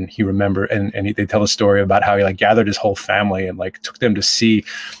whatever. And he remembered, and they tell a story about how he like gathered his whole family and like took them to see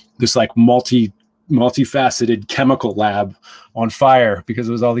this like multifaceted chemical lab on fire because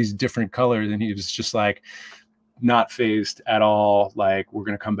it was all these different colors. And he was just like not phased at all. Like, we're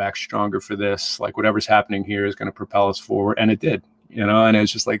going to come back stronger for this. Like, whatever's happening here is going to propel us forward. And it did, and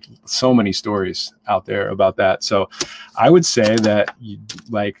it's just like so many stories out there about that. So I would say that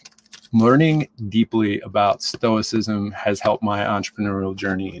like learning deeply about stoicism has helped my entrepreneurial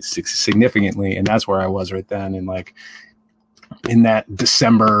journey significantly. And that's where I was right then. And like in that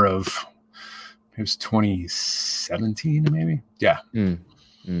December of, it was 2017, maybe. Yeah.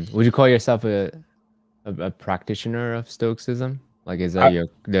 Would you call yourself a practitioner of stoicism? Like, is that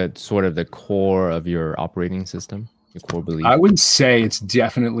the sort of the core of your operating system, your core belief? I would say it's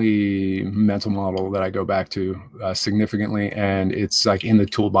definitely mental model that I go back to significantly, and it's like in the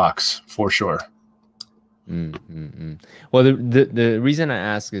toolbox for sure. Well, the reason I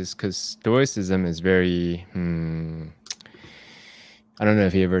ask is because stoicism is very I don't know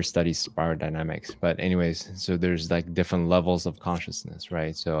if you ever studied spiral dynamics, but anyways, so there's like different levels of consciousness,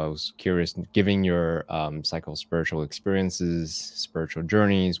 right? So I was curious, given your psycho-spiritual experiences, spiritual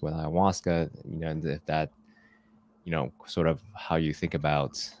journeys with ayahuasca, if that, sort of how you think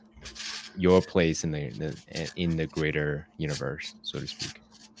about your place in the greater universe, so to speak.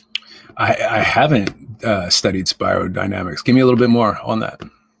 I haven't studied spiral dynamics. Give me a little bit more on that.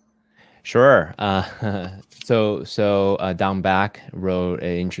 Sure. So Down Back wrote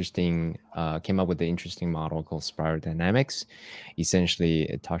came up with an interesting model called spiral dynamics. Essentially,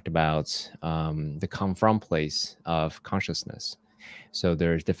 it talked about the come from place of consciousness. So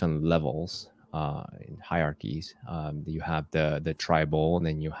there's different levels in hierarchies. You have the tribal, and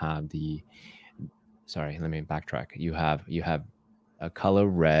then you have sorry, let me backtrack. You have a color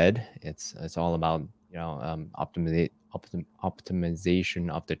red. It's all about optimization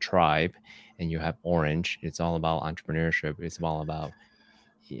of the tribe. And you have orange. It's all about entrepreneurship. It's all about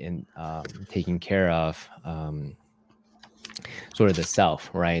taking care of sort of the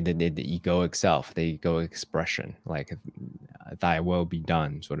self, right? The egoic self, the egoic expression, like thy will be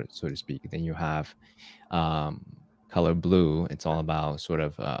done, so to speak. Then you have color blue. It's all about sort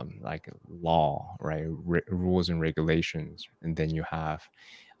of like law, right? Rules and regulations. And then you have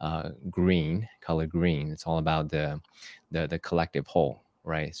color green. It's all about the collective whole,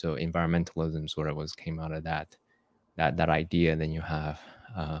 right? So environmentalism sort of came out of that idea. Then you have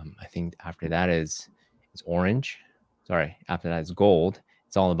I think after that is orange. Sorry, after that is gold.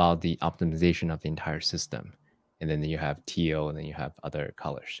 It's all about the optimization of the entire system. and then you have teal, and then you have other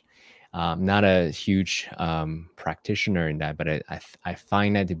colors. Not a huge practitioner in that, but I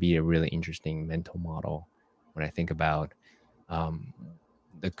find that to be a really interesting mental model when I think about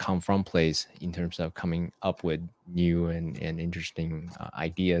the come from place in terms of coming up with new and interesting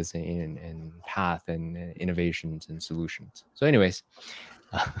ideas and path and innovations and solutions. So anyways,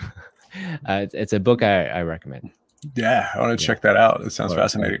 it's a book I recommend. Yeah, I want to check that out. It sounds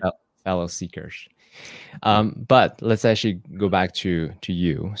fascinating. Fellow seekers. But let's actually go back to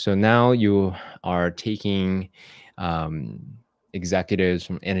you. So now you are taking executives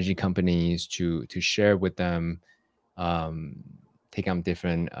from energy companies to share with them, take on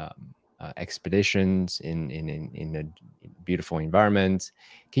different expeditions in a beautiful environment.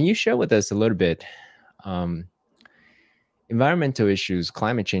 Can you share with us a little bit environmental issues,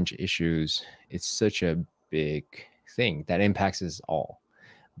 climate change issues? It's such a big thing that impacts us all,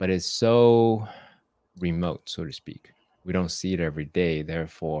 but it's so remote, so to speak. We don't see it every day.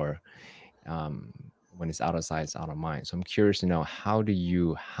 Therefore, when it's out of sight, it's out of mind. So I'm curious to know, how do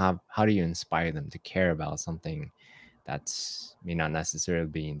you inspire them to care about something that's may not necessarily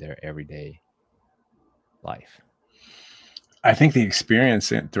be in their everyday life? I think the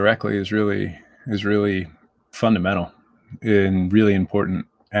experience directly is really fundamental and really important.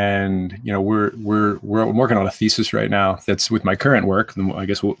 And we're working on a thesis right now that's with my current work. I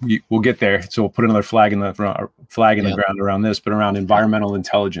guess we'll get there. So we'll put another flag in the ground around this, but around environmental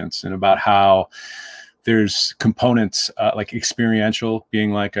intelligence, and about how there's components like experiential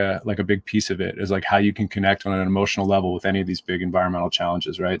being like a big piece of it, is like how you can connect on an emotional level with any of these big environmental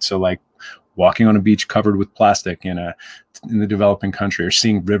challenges, right? So like walking on a beach covered with plastic in the developing country, or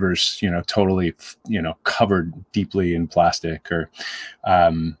seeing rivers, totally, covered deeply in plastic,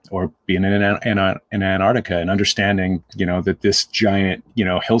 or being in Antarctica and understanding, that this giant,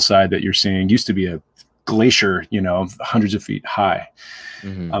 hillside that you're seeing used to be a glacier, hundreds of feet high.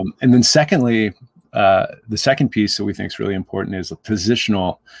 Mm-hmm. And then secondly, the second piece that we think is really important is the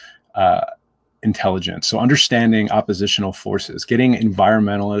positional intelligence. So understanding oppositional forces, getting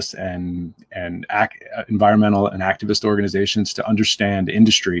environmentalists and environmental and activist organizations to understand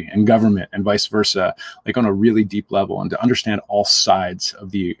industry and government and vice versa, like on a really deep level, and to understand all sides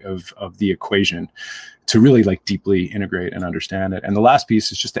of the equation, to really like deeply integrate and understand it. And the last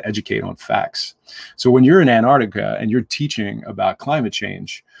piece is just to educate on facts. So when you're in Antarctica and you're teaching about climate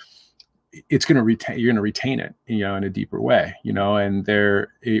change, you're going to retain it, in a deeper way,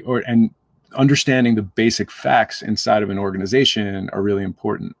 and understanding the basic facts inside of an organization are really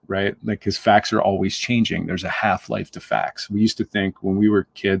important, right? Like, because facts are always changing. There's a half-life to facts. We used to think, when we were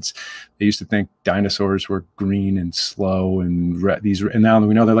kids, they used to think dinosaurs were green and slow, and now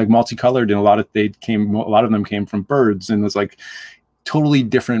we know they're like multicolored, and a lot of them came from birds, and it's like totally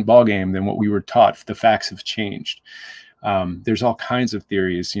different ballgame than what we were taught. The facts have changed. There's all kinds of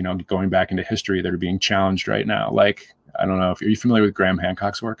theories, going back into history, that are being challenged right now. Like, I don't know, are you familiar with Graham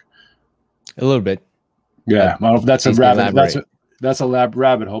Hancock's work? A little bit. Yeah, well, that's a rabbit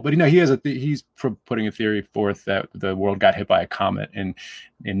hole. But he's putting a theory forth that the world got hit by a comet in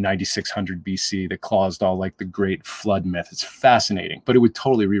 9600 BC that caused all like the great flood myth. It's fascinating, but it would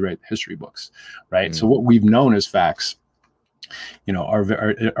totally rewrite the history books, right? So what we've known as facts,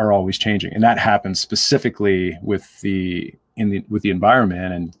 are always changing, and that happens specifically with the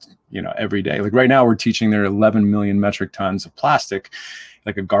environment, and every day. Like right now, we're teaching there are 11 million metric tons of plastic,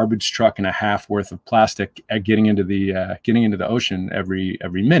 like a garbage truck and a half worth of plastic, getting into the ocean every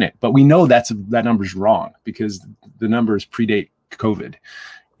minute. But we know that number's wrong, because the numbers predate COVID.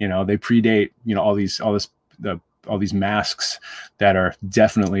 They predate all these masks that are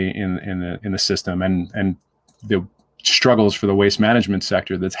definitely in the system, and the struggles for the waste management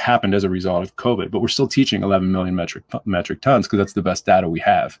sector that's happened as a result of COVID. But we're still teaching 11 million metric tons, because that's the best data we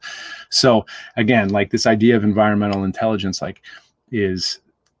have. So again, like this idea of environmental intelligence, like, is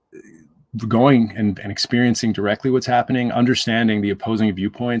going and experiencing directly what's happening, understanding the opposing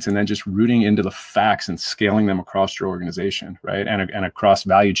viewpoints, and then just rooting into the facts and scaling them across your organization, right? And across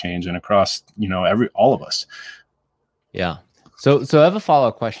value chains, and across, all of us. Yeah. So I have a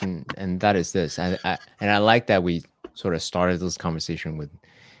follow-up question, and that is this. I like that we sort of started this conversation with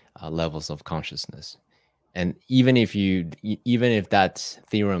levels of consciousness. And even if that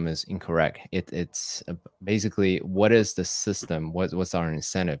theorem is incorrect, it's basically, what is the system? What's our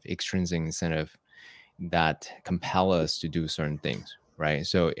incentive, extrinsic incentive, that compel us to do certain things, right?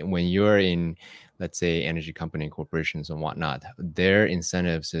 So when you're in, let's say, energy company, corporations, and whatnot, their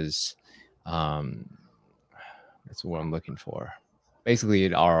incentives is, that's what I'm looking for. Basically,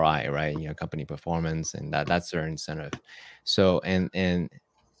 the ROI, right? Company performance, and that's their incentive. So and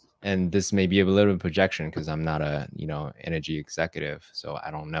and this may be a little bit of projection because I'm not a energy executive, so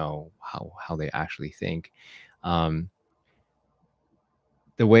I don't know how they actually think.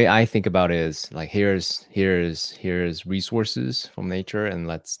 The way I think about it is like, here's resources from nature, and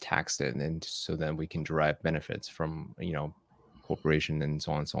let's tax it, and so then we can derive benefits from corporation and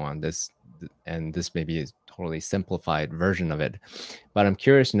so on and so on. This may be a totally simplified version of it, but I'm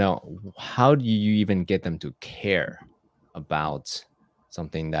curious to know, how do you even get them to care about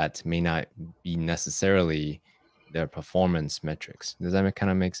something that may not be necessarily their performance metrics? Does that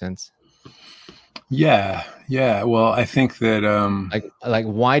kind of make sense? Yeah. Well, I think that like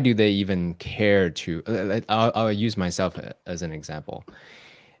why do they even care to? I'll use myself as an example.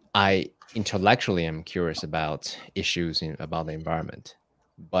 I intellectually am curious about issues about the environment,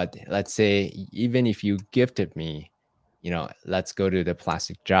 but let's say even if you gifted me, let's go to the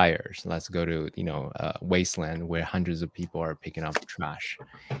plastic gyres, let's go to wasteland where hundreds of people are picking up trash.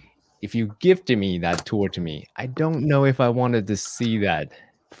 If you gifted me that tour to me, I don't know if I wanted to see that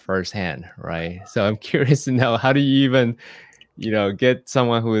firsthand, right? So I'm curious to know, how do you even get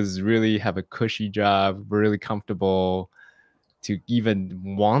someone who is really have a cushy job, really comfortable, to even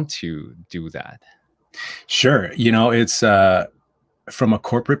want to do that? Sure. It's from a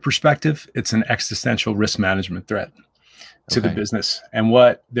corporate perspective, it's an existential risk management threat to the business. And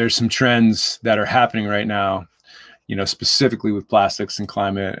there's some trends that are happening right now, specifically with plastics and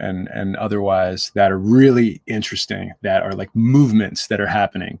climate and otherwise, that are really interesting, that are like movements that are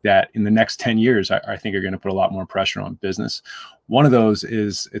happening that in the next 10 years, I think are going to put a lot more pressure on business. One of those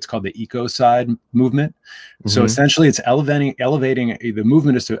it's called the ecocide movement. So essentially it's elevating, the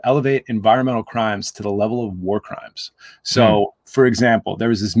movement is to elevate environmental crimes to the level of war crimes. So for example, there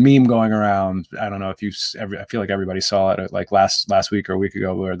was this meme going around. I don't know if I feel like everybody saw it like last week or a week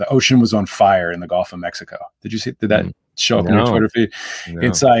ago, where the ocean was on fire in the Gulf of Mexico. Did that show up in your Twitter feed? No.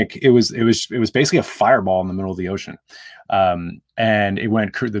 It's like, it was basically a fireball in the middle of the ocean. And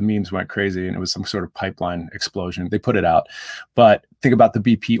the memes went crazy, and it was some sort of pipeline explosion. They put it out, but think about the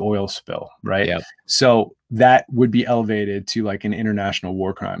BP oil spill, right? Yep. So that would be elevated to like an international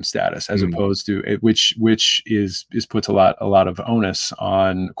war crime status, as opposed to it, which puts a lot of onus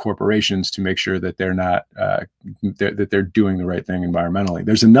on corporations to make sure that they're not that they're doing the right thing environmentally.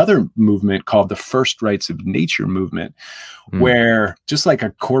 There's another movement called the First Rights of Nature movement, where just like a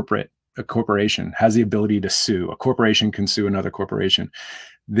corporation has the ability to sue. A corporation can sue another corporation.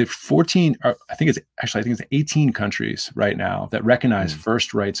 The 18 countries right now that recognize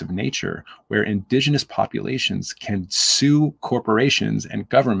first rights of nature, where indigenous populations can sue corporations and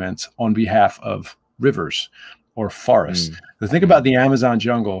governments on behalf of rivers or forests. So think about the Amazon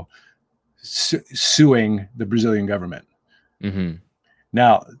jungle suing the Brazilian government.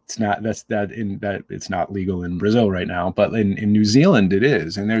 Now, it's not legal in Brazil right now, but in New Zealand it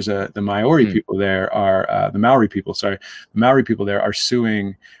is. And there's the Maori people there are the Maori people there are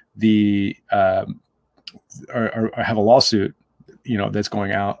suing or have a lawsuit, that's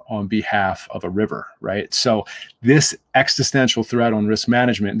going out on behalf of a river, right? So this existential threat on risk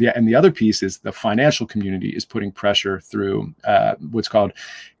management, and the other piece is the financial community is putting pressure through what's called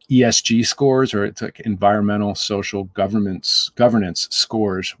ESG scores, or it's like environmental, social, governance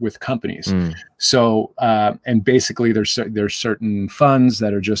scores with companies. So, and basically there's certain funds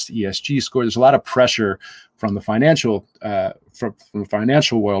that are just ESG scores. There's a lot of pressure from the financial, from the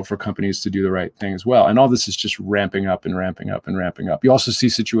financial world for companies to do the right thing as well. And all this is just ramping up and ramping up and ramping up. You also see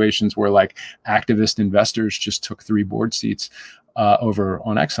situations where like activist investors just took 3 board seats over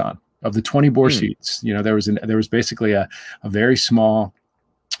on Exxon. Of the 20 board seats, there was basically a very small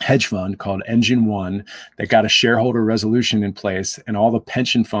hedge fund called Engine One that got a shareholder resolution in place, and all the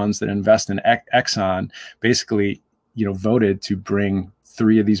pension funds that invest in Exxon basically, voted to bring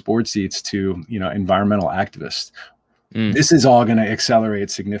 3 of these board seats to, environmental activists. This is all going to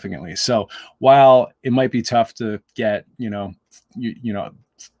accelerate significantly. So while it might be tough to get,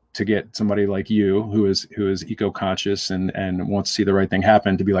 to get somebody like you who is eco-conscious and wants to see the right thing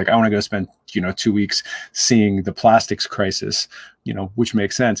happen, to be like, I want to go spend 2 weeks seeing the plastics crisis, which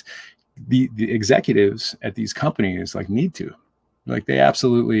makes sense. The executives at these companies need to, they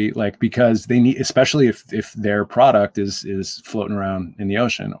absolutely because they need, especially if their product is floating around in the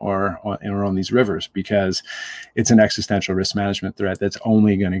ocean or on these rivers, because it's an existential risk management threat that's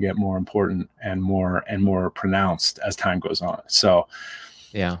only going to get more important and more pronounced as time goes on. So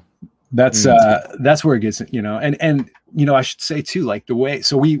yeah, that's where it gets, and I should say too, the way,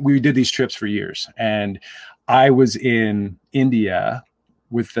 so we did these trips for years, and I was in India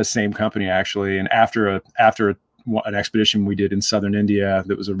with the same company actually. And after an expedition we did in southern India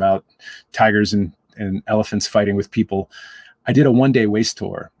that was about tigers and elephants fighting with people, I did a 1-day waste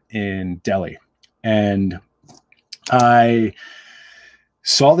tour in Delhi, and I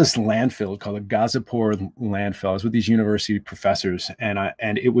saw this landfill called the Ghazipur landfill. I was with these university professors,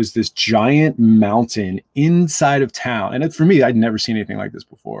 and it was this giant mountain inside of town. And for me, I'd never seen anything like this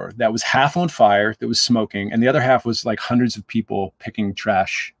before. That was half on fire, that was smoking, and the other half was like hundreds of people picking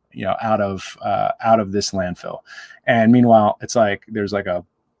trash, out of this landfill. And meanwhile, it's like there's like a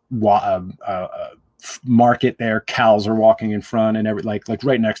market there. Cows are walking in front, and like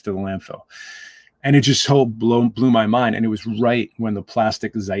right next to the landfill. And it just so blew my mind. And it was right when the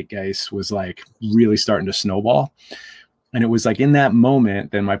plastic zeitgeist was like really starting to snowball. And it was like in that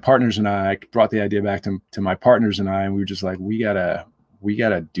moment, then my partners and I brought the idea back to my partners and I, and we were just like, we gotta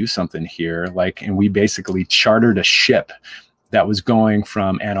do something here. Like, and we basically chartered a ship that was going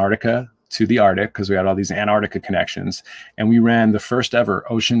from Antarctica to the Arctic, because we had all these Antarctica connections. And we ran the first ever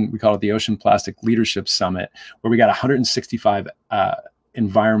we call it the Ocean Plastic Leadership Summit, where we got 165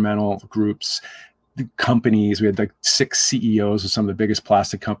 environmental groups, the companies. We had like 6 CEOs of some of the biggest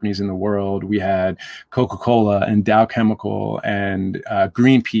plastic companies in the world. We had Coca-Cola and Dow Chemical and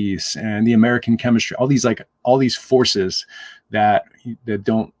Greenpeace and the American Chemistry, all these forces that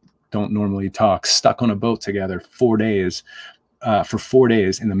don't normally talk, stuck on a boat together for 4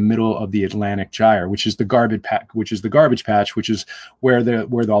 days in the middle of the Atlantic Gyre, which is the garbage patch, which is where all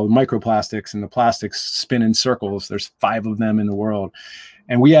the microplastics and the plastics spin in circles. There's 5 of them in the world.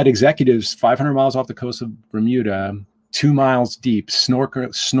 And we had executives 500 miles off the coast of Bermuda, 2 miles deep,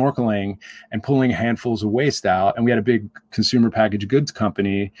 snorkeling and pulling handfuls of waste out. And we had a big consumer packaged goods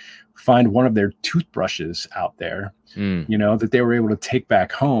company find one of their toothbrushes out there, that they were able to take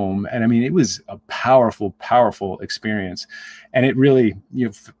back home. And I mean, it was a powerful, powerful experience. And it really,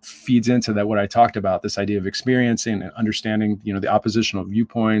 feeds into that, what I talked about, this idea of experiencing and understanding, the oppositional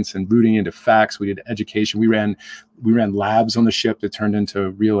viewpoints and rooting into facts. We did education. We ran labs on the ship that turned into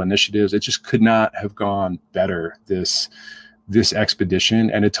real initiatives. It just could not have gone better, this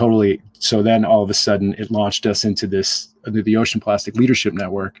expedition. And so then all of a sudden it launched us into the Ocean Plastic Leadership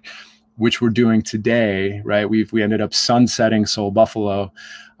Network, which we're doing today, right? We ended up sunsetting Soul Buffalo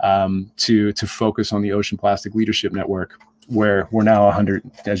to focus on the Ocean Plastic Leadership Network, where we're now 100,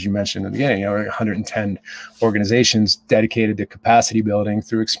 as you mentioned at the beginning, 110 organizations dedicated to capacity building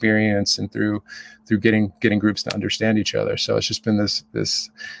through experience and through getting groups to understand each other. So it's just been this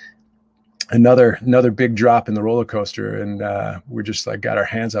another big drop in the roller coaster, and we're just like got our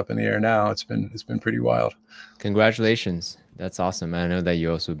hands up in the air now. It's been pretty wild. Congratulations. That's awesome. I know that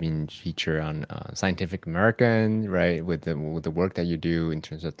you also been featured on Scientific American, right? With the work that you do in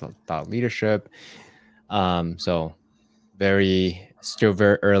terms of thought leadership. So still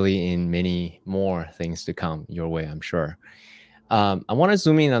very early in many more things to come your way, I'm sure. I want to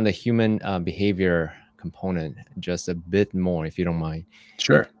zoom in on the human behavior component just a bit more, if you don't mind.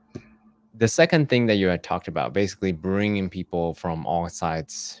 Sure. The second thing that you had talked about, basically bringing people from all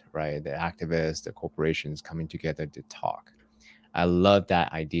sides, right? The activists, the corporations coming together to talk. I love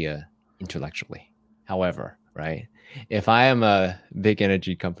that idea intellectually. However, right, if I am a big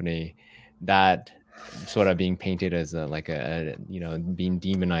energy company that sort of being painted as being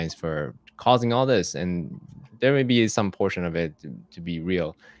demonized for causing all this, and there may be some portion of it to be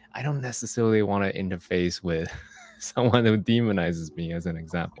real, I don't necessarily want to interface with someone who demonizes me, as an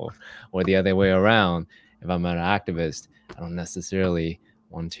example, or the other way around. If I'm an activist, I don't necessarily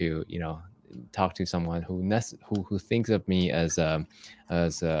want to, talk to someone who thinks of me as a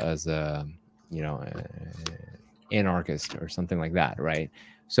anarchist or something like that, right?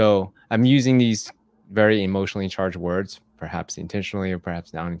 So I'm using these very emotionally charged words, perhaps intentionally or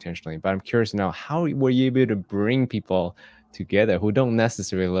perhaps unintentionally, but I'm curious to know, how were you able to bring people together who don't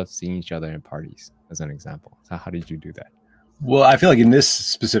necessarily love seeing each other in parties, as an example? So how did you do that? Well, I feel like in this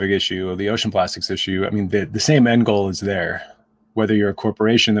specific issue, the ocean plastics issue, I mean, the same end goal is there, whether you're a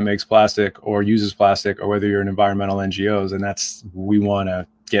corporation that makes plastic or uses plastic, or whether you're an environmental NGOs, and we want to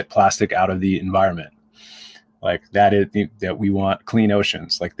get plastic out of the environment. Like that we want clean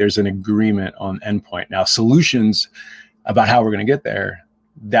oceans. Like there's an agreement on endpoint. Now, solutions about how we're going to get there,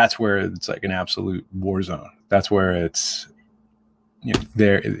 that's where it's like an absolute war zone. That's where it's,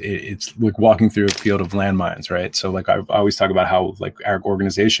 it's like walking through a field of landmines, right? So like I always talk about how like our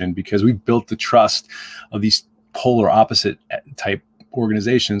organization, because we built the trust of these polar opposite type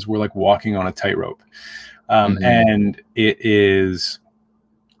organizations, we're like walking on a tightrope. And it is,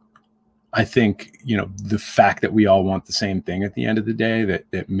 I think, the fact that we all want the same thing at the end of the day,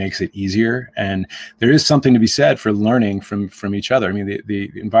 that makes it easier. And there is something to be said for learning from each other. I mean,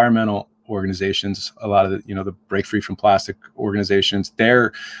 the environmental organizations, a lot of the Break Free from Plastic organizations,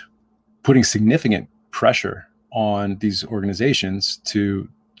 they're putting significant pressure on these organizations to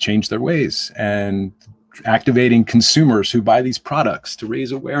change their ways, and activating consumers who buy these products to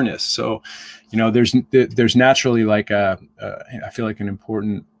raise awareness. So, there's naturally like I feel like an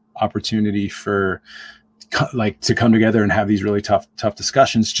important opportunity for to come together and have these really tough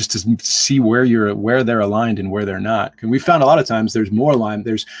discussions, just to see where they're aligned and where they're not. And we found a lot of times there's more alignment,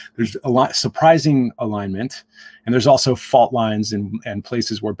 there's a lot surprising alignment, and there's also fault lines and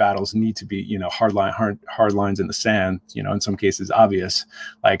places where battles need to be, hard lines in the sand, in some cases obvious,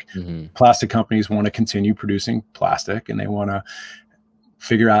 like plastic companies want to continue producing plastic, and they want to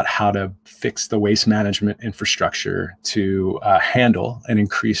figure out how to fix the waste management infrastructure to handle an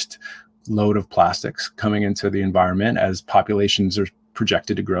increased load of plastics coming into the environment as populations are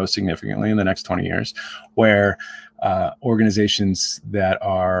projected to grow significantly in the next 20 years, where organizations that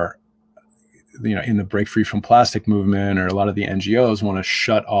are in the Break Free from Plastic movement, or a lot of the NGOs, want to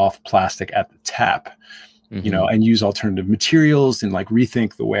shut off plastic at the tap, and use alternative materials and like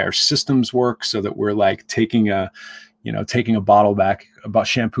rethink the way our systems work, so that we're like taking a bottle back, a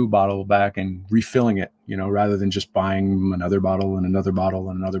shampoo bottle back, and refilling it, rather than just buying another bottle and another bottle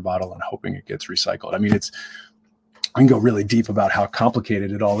and another bottle and hoping it gets recycled. I mean, I can go really deep about how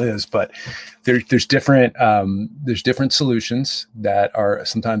complicated it all is, but there's different solutions that are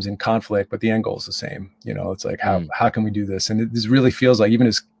sometimes in conflict, but the end goal is the same. It's like, how can we do this? And this really feels like, even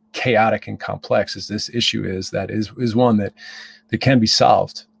as chaotic and complex as this issue is one that can be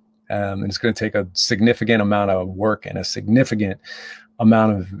solved. And it's going to take a significant amount of work and a significant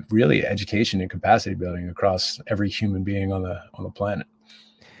amount of really education and capacity building across every human being on the planet.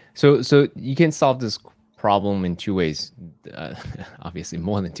 So you can solve this problem in two ways, obviously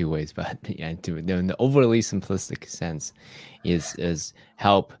more than two ways, but in the overly simplistic sense is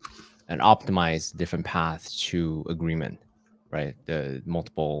help and optimize different paths to agreement, right? The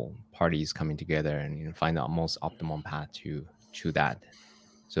multiple parties coming together and find the most optimal path to that.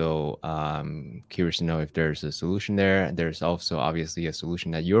 So curious to know if there's a solution there. There's also obviously a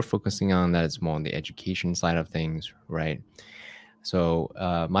solution that you're focusing on that is more on the education side of things, right? So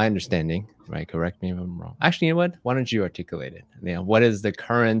my understanding, right, correct me if I'm wrong. Actually, you know what? Why don't you articulate it? What is the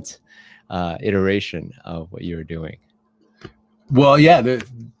current iteration of what you're doing? Well, yeah, the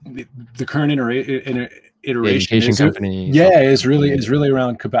current iteration is really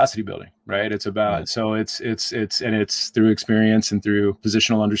around capacity building, right? It's about it's through experience and through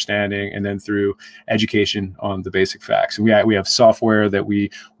positional understanding, and then through education on the basic facts. And we have software that we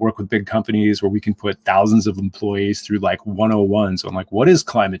work with big companies where we can put thousands of employees through like 101s on like, what is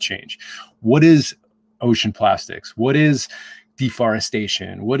climate change? What is ocean plastics? What is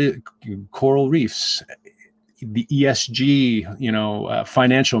deforestation? What is coral reefs? The ESG,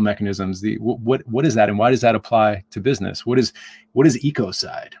 financial mechanisms, what is that, and why does that apply to business? What is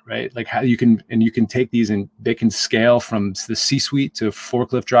ecocide, right? Like how you can take these and they can scale from the C-suite to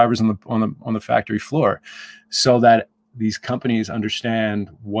forklift drivers on the factory floor, so that these companies understand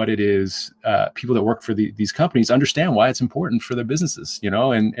what it is. People that work for these companies understand why it's important for their businesses,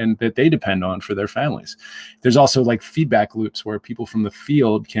 and that they depend on for their families. There's also like feedback loops where people from the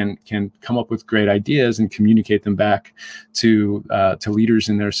field can come up with great ideas and communicate them back to leaders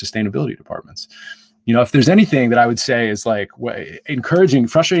in their sustainability departments. If there's anything that I would say is like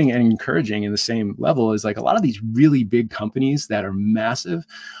frustrating and encouraging in the same level, is like a lot of these really big companies that are massive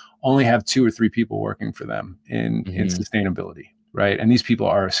only have 2 or 3 people working for them in sustainability, right? And these people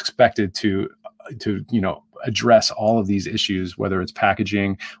are expected to address all of these issues, whether it's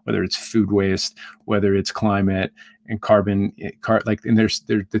packaging, whether it's food waste, whether it's climate and carbon, and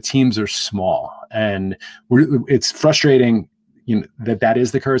the teams are small, and it's frustrating, that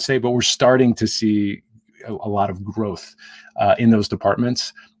is the current state, but we're starting to see a lot of growth in those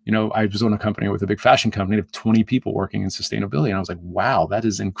departments. I was on a company with a big fashion company of 20 people working in sustainability. And I was like, wow, that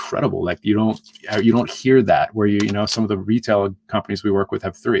is incredible. Like you don't hear that where some of the retail companies we work with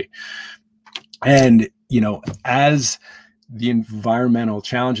have 3. And, as the environmental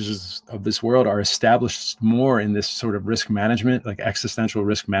challenges of this world are established more in this sort of risk management, like existential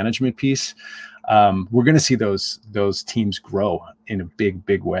risk management piece, we're going to see those teams grow in a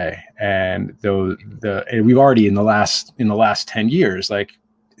big way. And we've already in the last 10 years, like,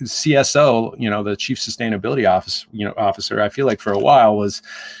 CSO, the chief sustainability officer, I feel like for a while was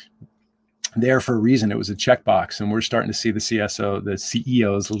there for a reason. It was a checkbox, and we're starting to see the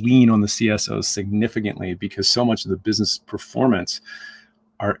CEOs lean on the CSOs significantly, because so much of the business performance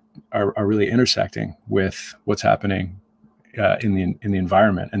are really intersecting with what's happening in the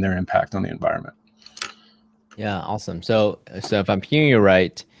environment and their impact on the environment. Yeah, awesome. So if I'm hearing you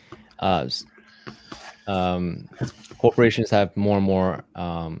right, corporations have more and more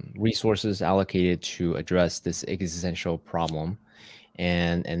resources allocated to address this existential problem,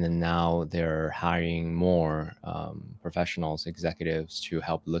 and then now they're hiring more professionals, executives to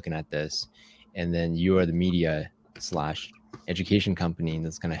help looking at this. And then you are the media slash education company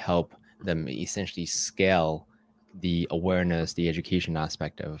that's going to help them essentially scale the awareness, the education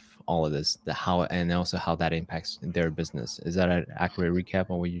aspect of all of this, the how, and also how that impacts their business. Is that an accurate recap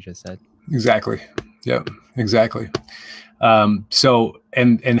on what you just said? Exactly. Yep. Exactly. So,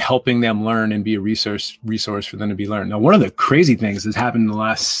 and helping them learn and be a resource for them to be learned. Now, one of the crazy things that's happened in the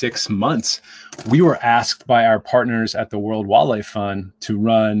last 6 months, we were asked by our partners at the World Wildlife Fund to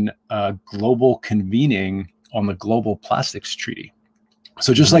run a global convening on the Global Plastics Treaty.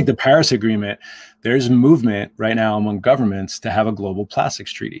 So just like the Paris Agreement, there's movement right now among governments to have a global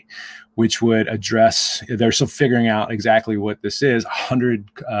plastics treaty, which would address, they're still figuring out exactly what this is. 100,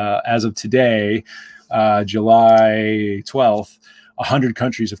 as of today, July 12th, 100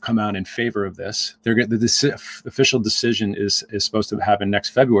 countries have come out in favor of this. The official decision is supposed to happen next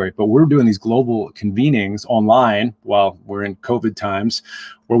February, but we're doing these global convenings online while we're in COVID times,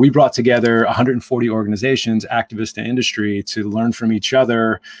 where we brought together 140 organizations, activists and industry, to learn from each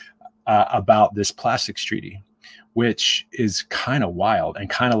other about this plastics treaty, which is kind of wild, and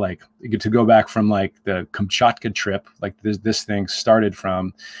kind of like, to go back from like the Kamchatka trip, like this thing started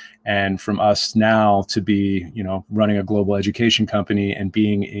from, and from us now to be, you know, running a global education company and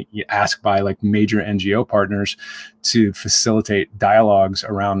being asked by like major NGO partners to facilitate dialogues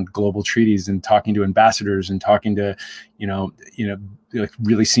around global treaties, and talking to ambassadors and talking to, you know, like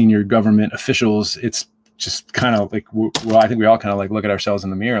really senior government officials. It's just kind of like, well, I think we all kind of like look at ourselves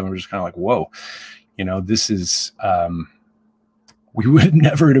in the mirror and we're just kind of like, whoa, you know, this is, we would have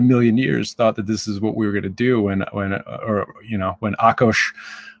never in a million years thought that this is what we were going to do when Akosh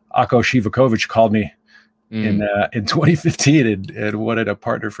Ivakovich called me in 2015 and wanted a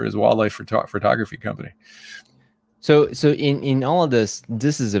partner for his wildlife photography company. So in all of this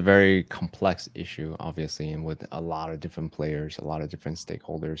is a very complex issue, obviously, and with a lot of different players, a lot of different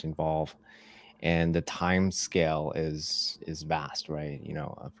stakeholders involved. And the time scale is vast, right? You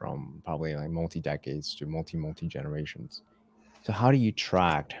know, from probably like multi-decades to multi generations. So how do you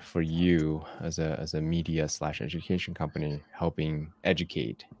track, for you as a media slash education company, helping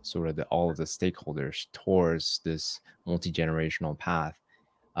educate sort of all of the stakeholders towards this multi-generational path?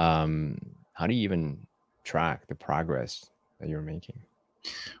 How do you even track the progress that you're making?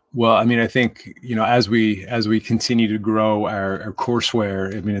 Well, I mean, I think, you know, as we continue to grow our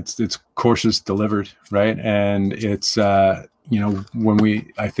courseware, I mean, it's courses delivered, right? And it's, you know,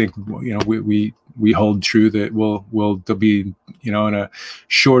 when I think, you know, we hold true that we'll be, you know, in a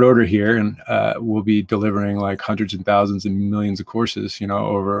short order here, and we'll be delivering like hundreds and thousands and millions of courses, you know,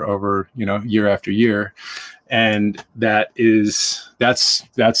 over, you know, year after year. And that's,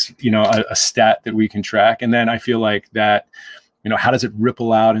 you know, a stat that we can track. And then I feel like that, you know, how does it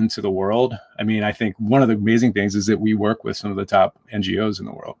ripple out into the world? I mean, I think one of the amazing things is that we work with some of the top NGOs in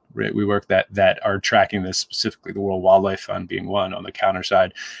the world, right? We work that are tracking this, specifically the World Wildlife Fund being one, on the counter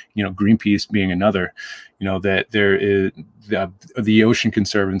side, you know, Greenpeace being another, you know, that there is the Ocean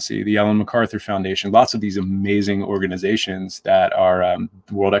Conservancy, the Ellen MacArthur Foundation, lots of these amazing organizations that are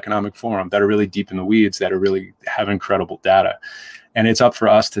the World Economic Forum, that are really deep in the weeds, that are really have incredible data. And it's up for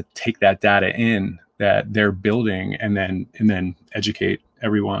us to take that data in that they're building and then educate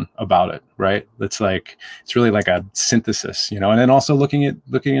everyone about it, right? It's really like a synthesis, you know, and then also looking at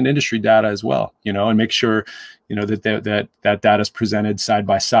industry data as well, you know, and make sure, you know, that data is presented side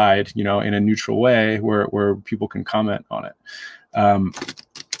by side, you know, in a neutral way where people can comment on it.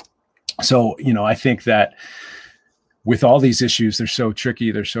 So, you know, I think that with all these issues, they're so tricky,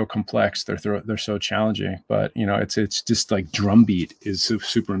 they're so complex, they're so challenging. But you know, it's just like drumbeat is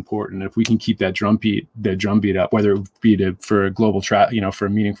super important. If we can keep that drumbeat up, whether it be for a global for a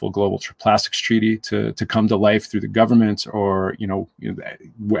meaningful global plastics treaty to come to life through the governments, or you know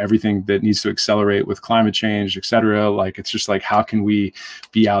everything that needs to accelerate with climate change, et cetera. Like it's just like, how can we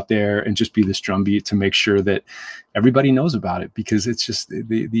be out there and just be this drumbeat to make sure that everybody knows about it? Because it's just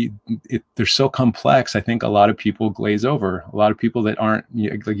they're so complex. I think a lot of people glaze over. A lot of people that aren't,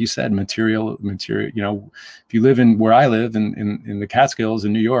 like you said, material. You know, if you live in where I live in the Catskills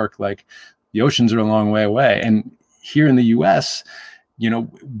in New York, like the oceans are a long way away. And here in the U.S., you know,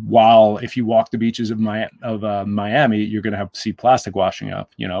 while if you walk the beaches of Miami, you're going to see plastic washing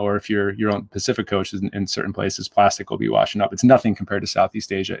up, you know, or if you're on Pacific Coast in certain places, plastic will be washing up. It's nothing compared to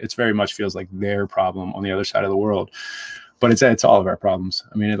Southeast Asia. It's very much feels like their problem on the other side of the world, but it's all of our problems.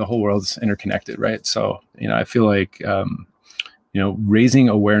 I mean, the whole world's interconnected, right? So, you know, I feel like, you know, raising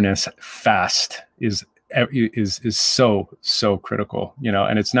awareness fast is so critical, you know,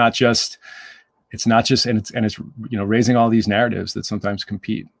 and it's not just it's not just, and it's, you know, raising all these narratives that sometimes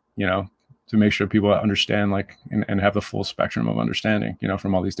compete, you know, to make sure people understand, like, and have the full spectrum of understanding, you know,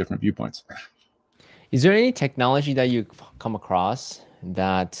 from all these different viewpoints. Is there any technology that you come across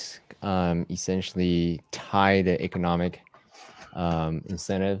that essentially tie the economic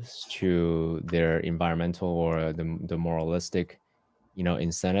incentives to their environmental or the moralistic, you know,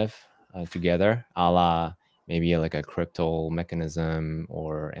 incentive together, a la maybe like a crypto mechanism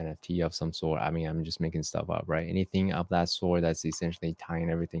or NFT of some sort? I mean, I'm just making stuff up, right? Anything of that sort that's essentially tying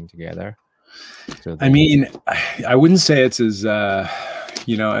everything together. So I mean, I wouldn't say it's as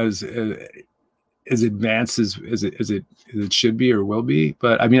you know, as advanced as it should be or will be,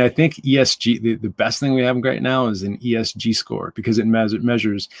 but I mean, I think ESG, the best thing we have right now is an ESG score, because it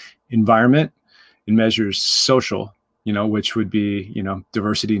measures environment, it measures social, you know, which would be, you know,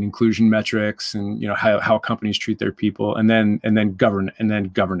 diversity and inclusion metrics, and, you know, how companies treat their people, and then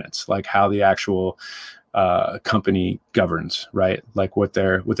governance, like how the actual company governs, right? Like what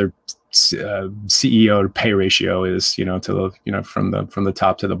their CEO to pay ratio is, you know, to the, you know, from the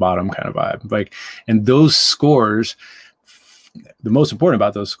top to the bottom kind of vibe. Like, and those scores, the most important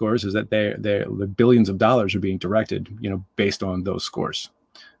about those scores is that the billions of dollars are being directed, you know, based on those scores.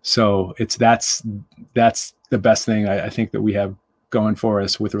 So that's the best thing I think that we have going for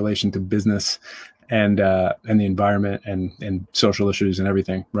us with relation to business and the environment and social issues and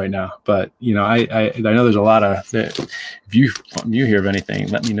everything right now. But, you know, I know there's a lot of, if you hear of anything,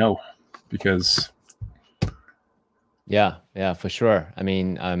 let me know, because yeah, for sure. I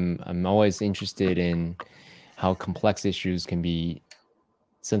mean, I'm always interested in how complex issues can be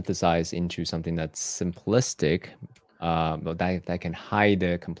synthesized into something that's simplistic, but that can hide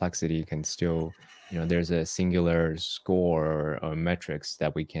the complexity, can still, you know, there's a singular score or metrics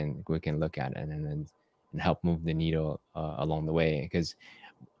that we can look at and help move the needle along the way. Because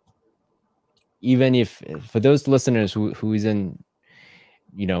even if, for those listeners who isn't,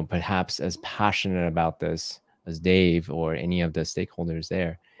 you know, perhaps as passionate about this as Dave or any of the stakeholders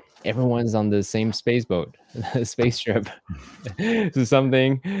there, everyone's on the same space boat, spaceship. So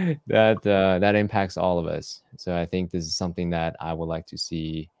something that impacts all of us. So I think this is something that I would like to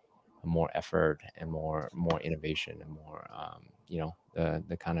see more effort and more innovation and more, you know,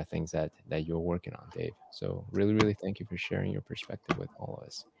 the kind of things that you're working on, Dave. So really thank you for sharing your perspective with all of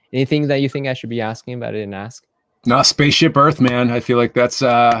us. Anything that you think I should be asking but I didn't ask? No, spaceship Earth, man. I feel like that's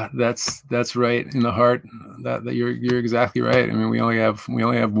right in the heart. That you're exactly right. I mean, we only have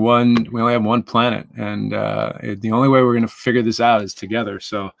one planet, and the only way we're going to figure this out is together.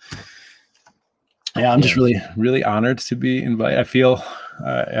 So, yeah, I'm just really honored to be invited. I feel,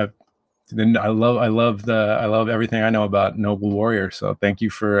 I love everything I know about Noble Warrior. So thank you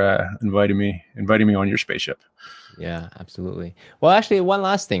for inviting me on your spaceship. Yeah, absolutely. Well, actually, one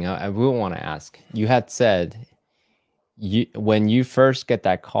last thing I will want to ask. You had said, when you first get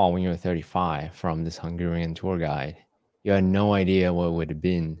that call when you were 35 from this Hungarian tour guide, you had no idea what it would have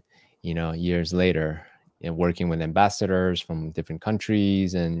been, you know, years later, you know, working with ambassadors from different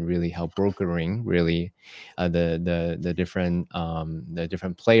countries and really help brokering really the different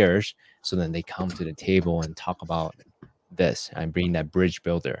players, so then they come to the table and talk about this and bring that bridge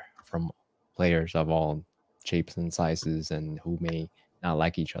builder from players of all shapes and sizes and who may not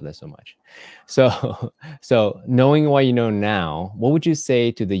like each other so much. So knowing what you know now, what would you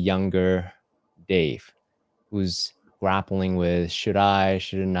say to the younger Dave who's grappling with,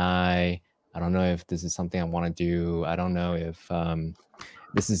 shouldn't I don't know if this is something I want to do. I don't know if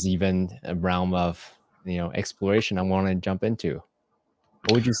this is even a realm of, you know, exploration I want to jump into.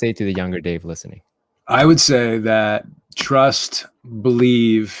 What would you say to the younger Dave listening? I would say that trust,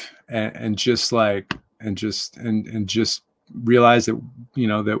 believe, and just realize that, you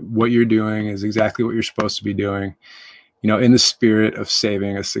know, that what you're doing is exactly what you're supposed to be doing, you know, in the spirit of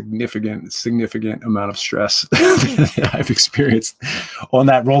saving a significant amount of stress that I've experienced on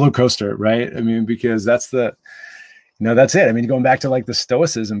that roller coaster. Right. I mean, because that's it. I mean, going back to like the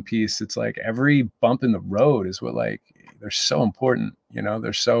stoicism piece, it's like every bump in the road is what, like, they're so important, you know,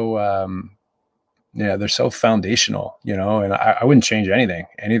 they're so, they're so foundational, you know, and I wouldn't change anything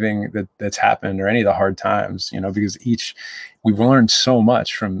that's happened or any of the hard times, you know, because we've learned so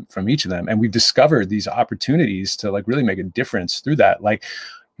much from each of them, and we've discovered these opportunities to like really make a difference through that. Like,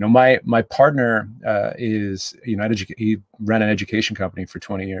 you know, my partner is, you know, he ran an education company for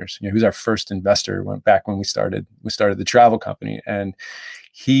 20 years. You know, he was our first investor back when we started the travel company, and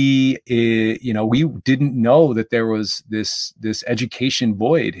he, you know, we didn't know that there was this education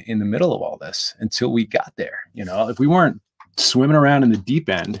void in the middle of all this until we got there. You know, if we weren't swimming around in the deep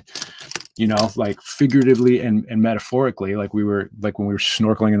end, you know, like figuratively and metaphorically, like when we were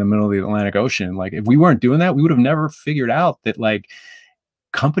snorkeling in the middle of the Atlantic Ocean. Like if we weren't doing that, we would have never figured out that like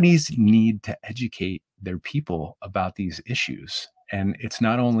companies need to educate their people about these issues. And it's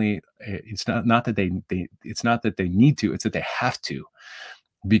not only, it's not that they it's not that they need to, it's that they have to,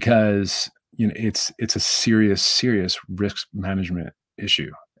 because, you know, it's a serious risk management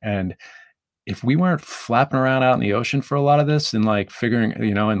issue. And if we weren't flapping around out in the ocean for a lot of this and like figuring,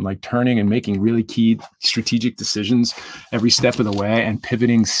 you know, and like turning and making really key strategic decisions every step of the way and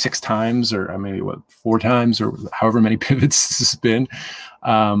pivoting 6 times, or I mean, what, 4 times, or however many pivots this has been,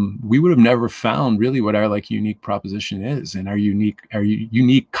 we would have never found really what our like unique proposition is, and our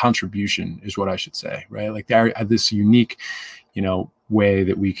unique contribution is what I should say, right? Like this unique, you know, way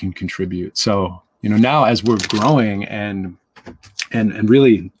that we can contribute. So, you know, now as we're growing and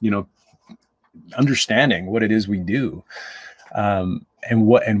really, you know, understanding what it is we do, and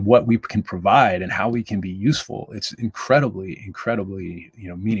what we can provide and how we can be useful, it's incredibly, you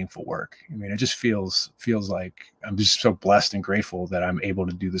know, meaningful work. I mean, it just feels like I'm just so blessed and grateful that I'm able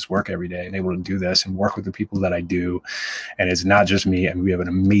to do this work every day and able to do this and work with the people that I do. And it's not just me. I mean, we have an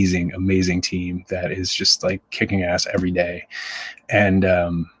amazing team that is just like kicking ass every day. And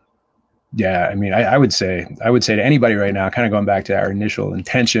yeah, I mean, I would say to anybody right now, kind of going back to our initial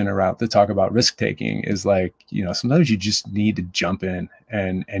intention around the talk about risk taking, is like, you know, sometimes you just need to jump in,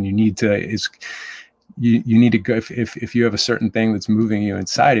 and you need to you need to go, if you have a certain thing that's moving you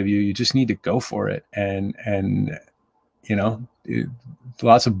inside of you, you just need to go for it. And you know,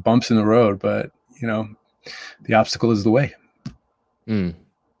 lots of bumps in the road, but you know, the obstacle is the way.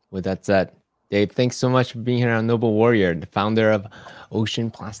 With that said, Dave, thanks so much for being here on Noble Warrior, the founder of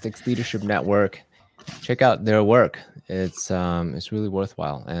Ocean Plastics Leadership Network. Check out their work. It's really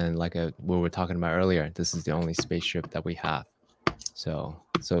worthwhile. And like we were talking about earlier, this is the only spaceship that we have. So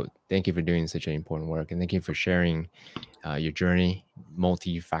thank you for doing such an important work, and thank you for sharing your journey,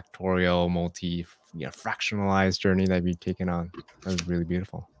 multifactorial, fractionalized journey that you've taken on. That was really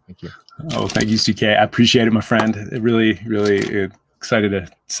beautiful. Thank you. Oh, thank you, CK. I appreciate it, my friend. It really excited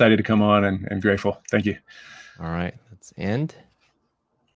to come on, and grateful. Thank you. All right, let's end.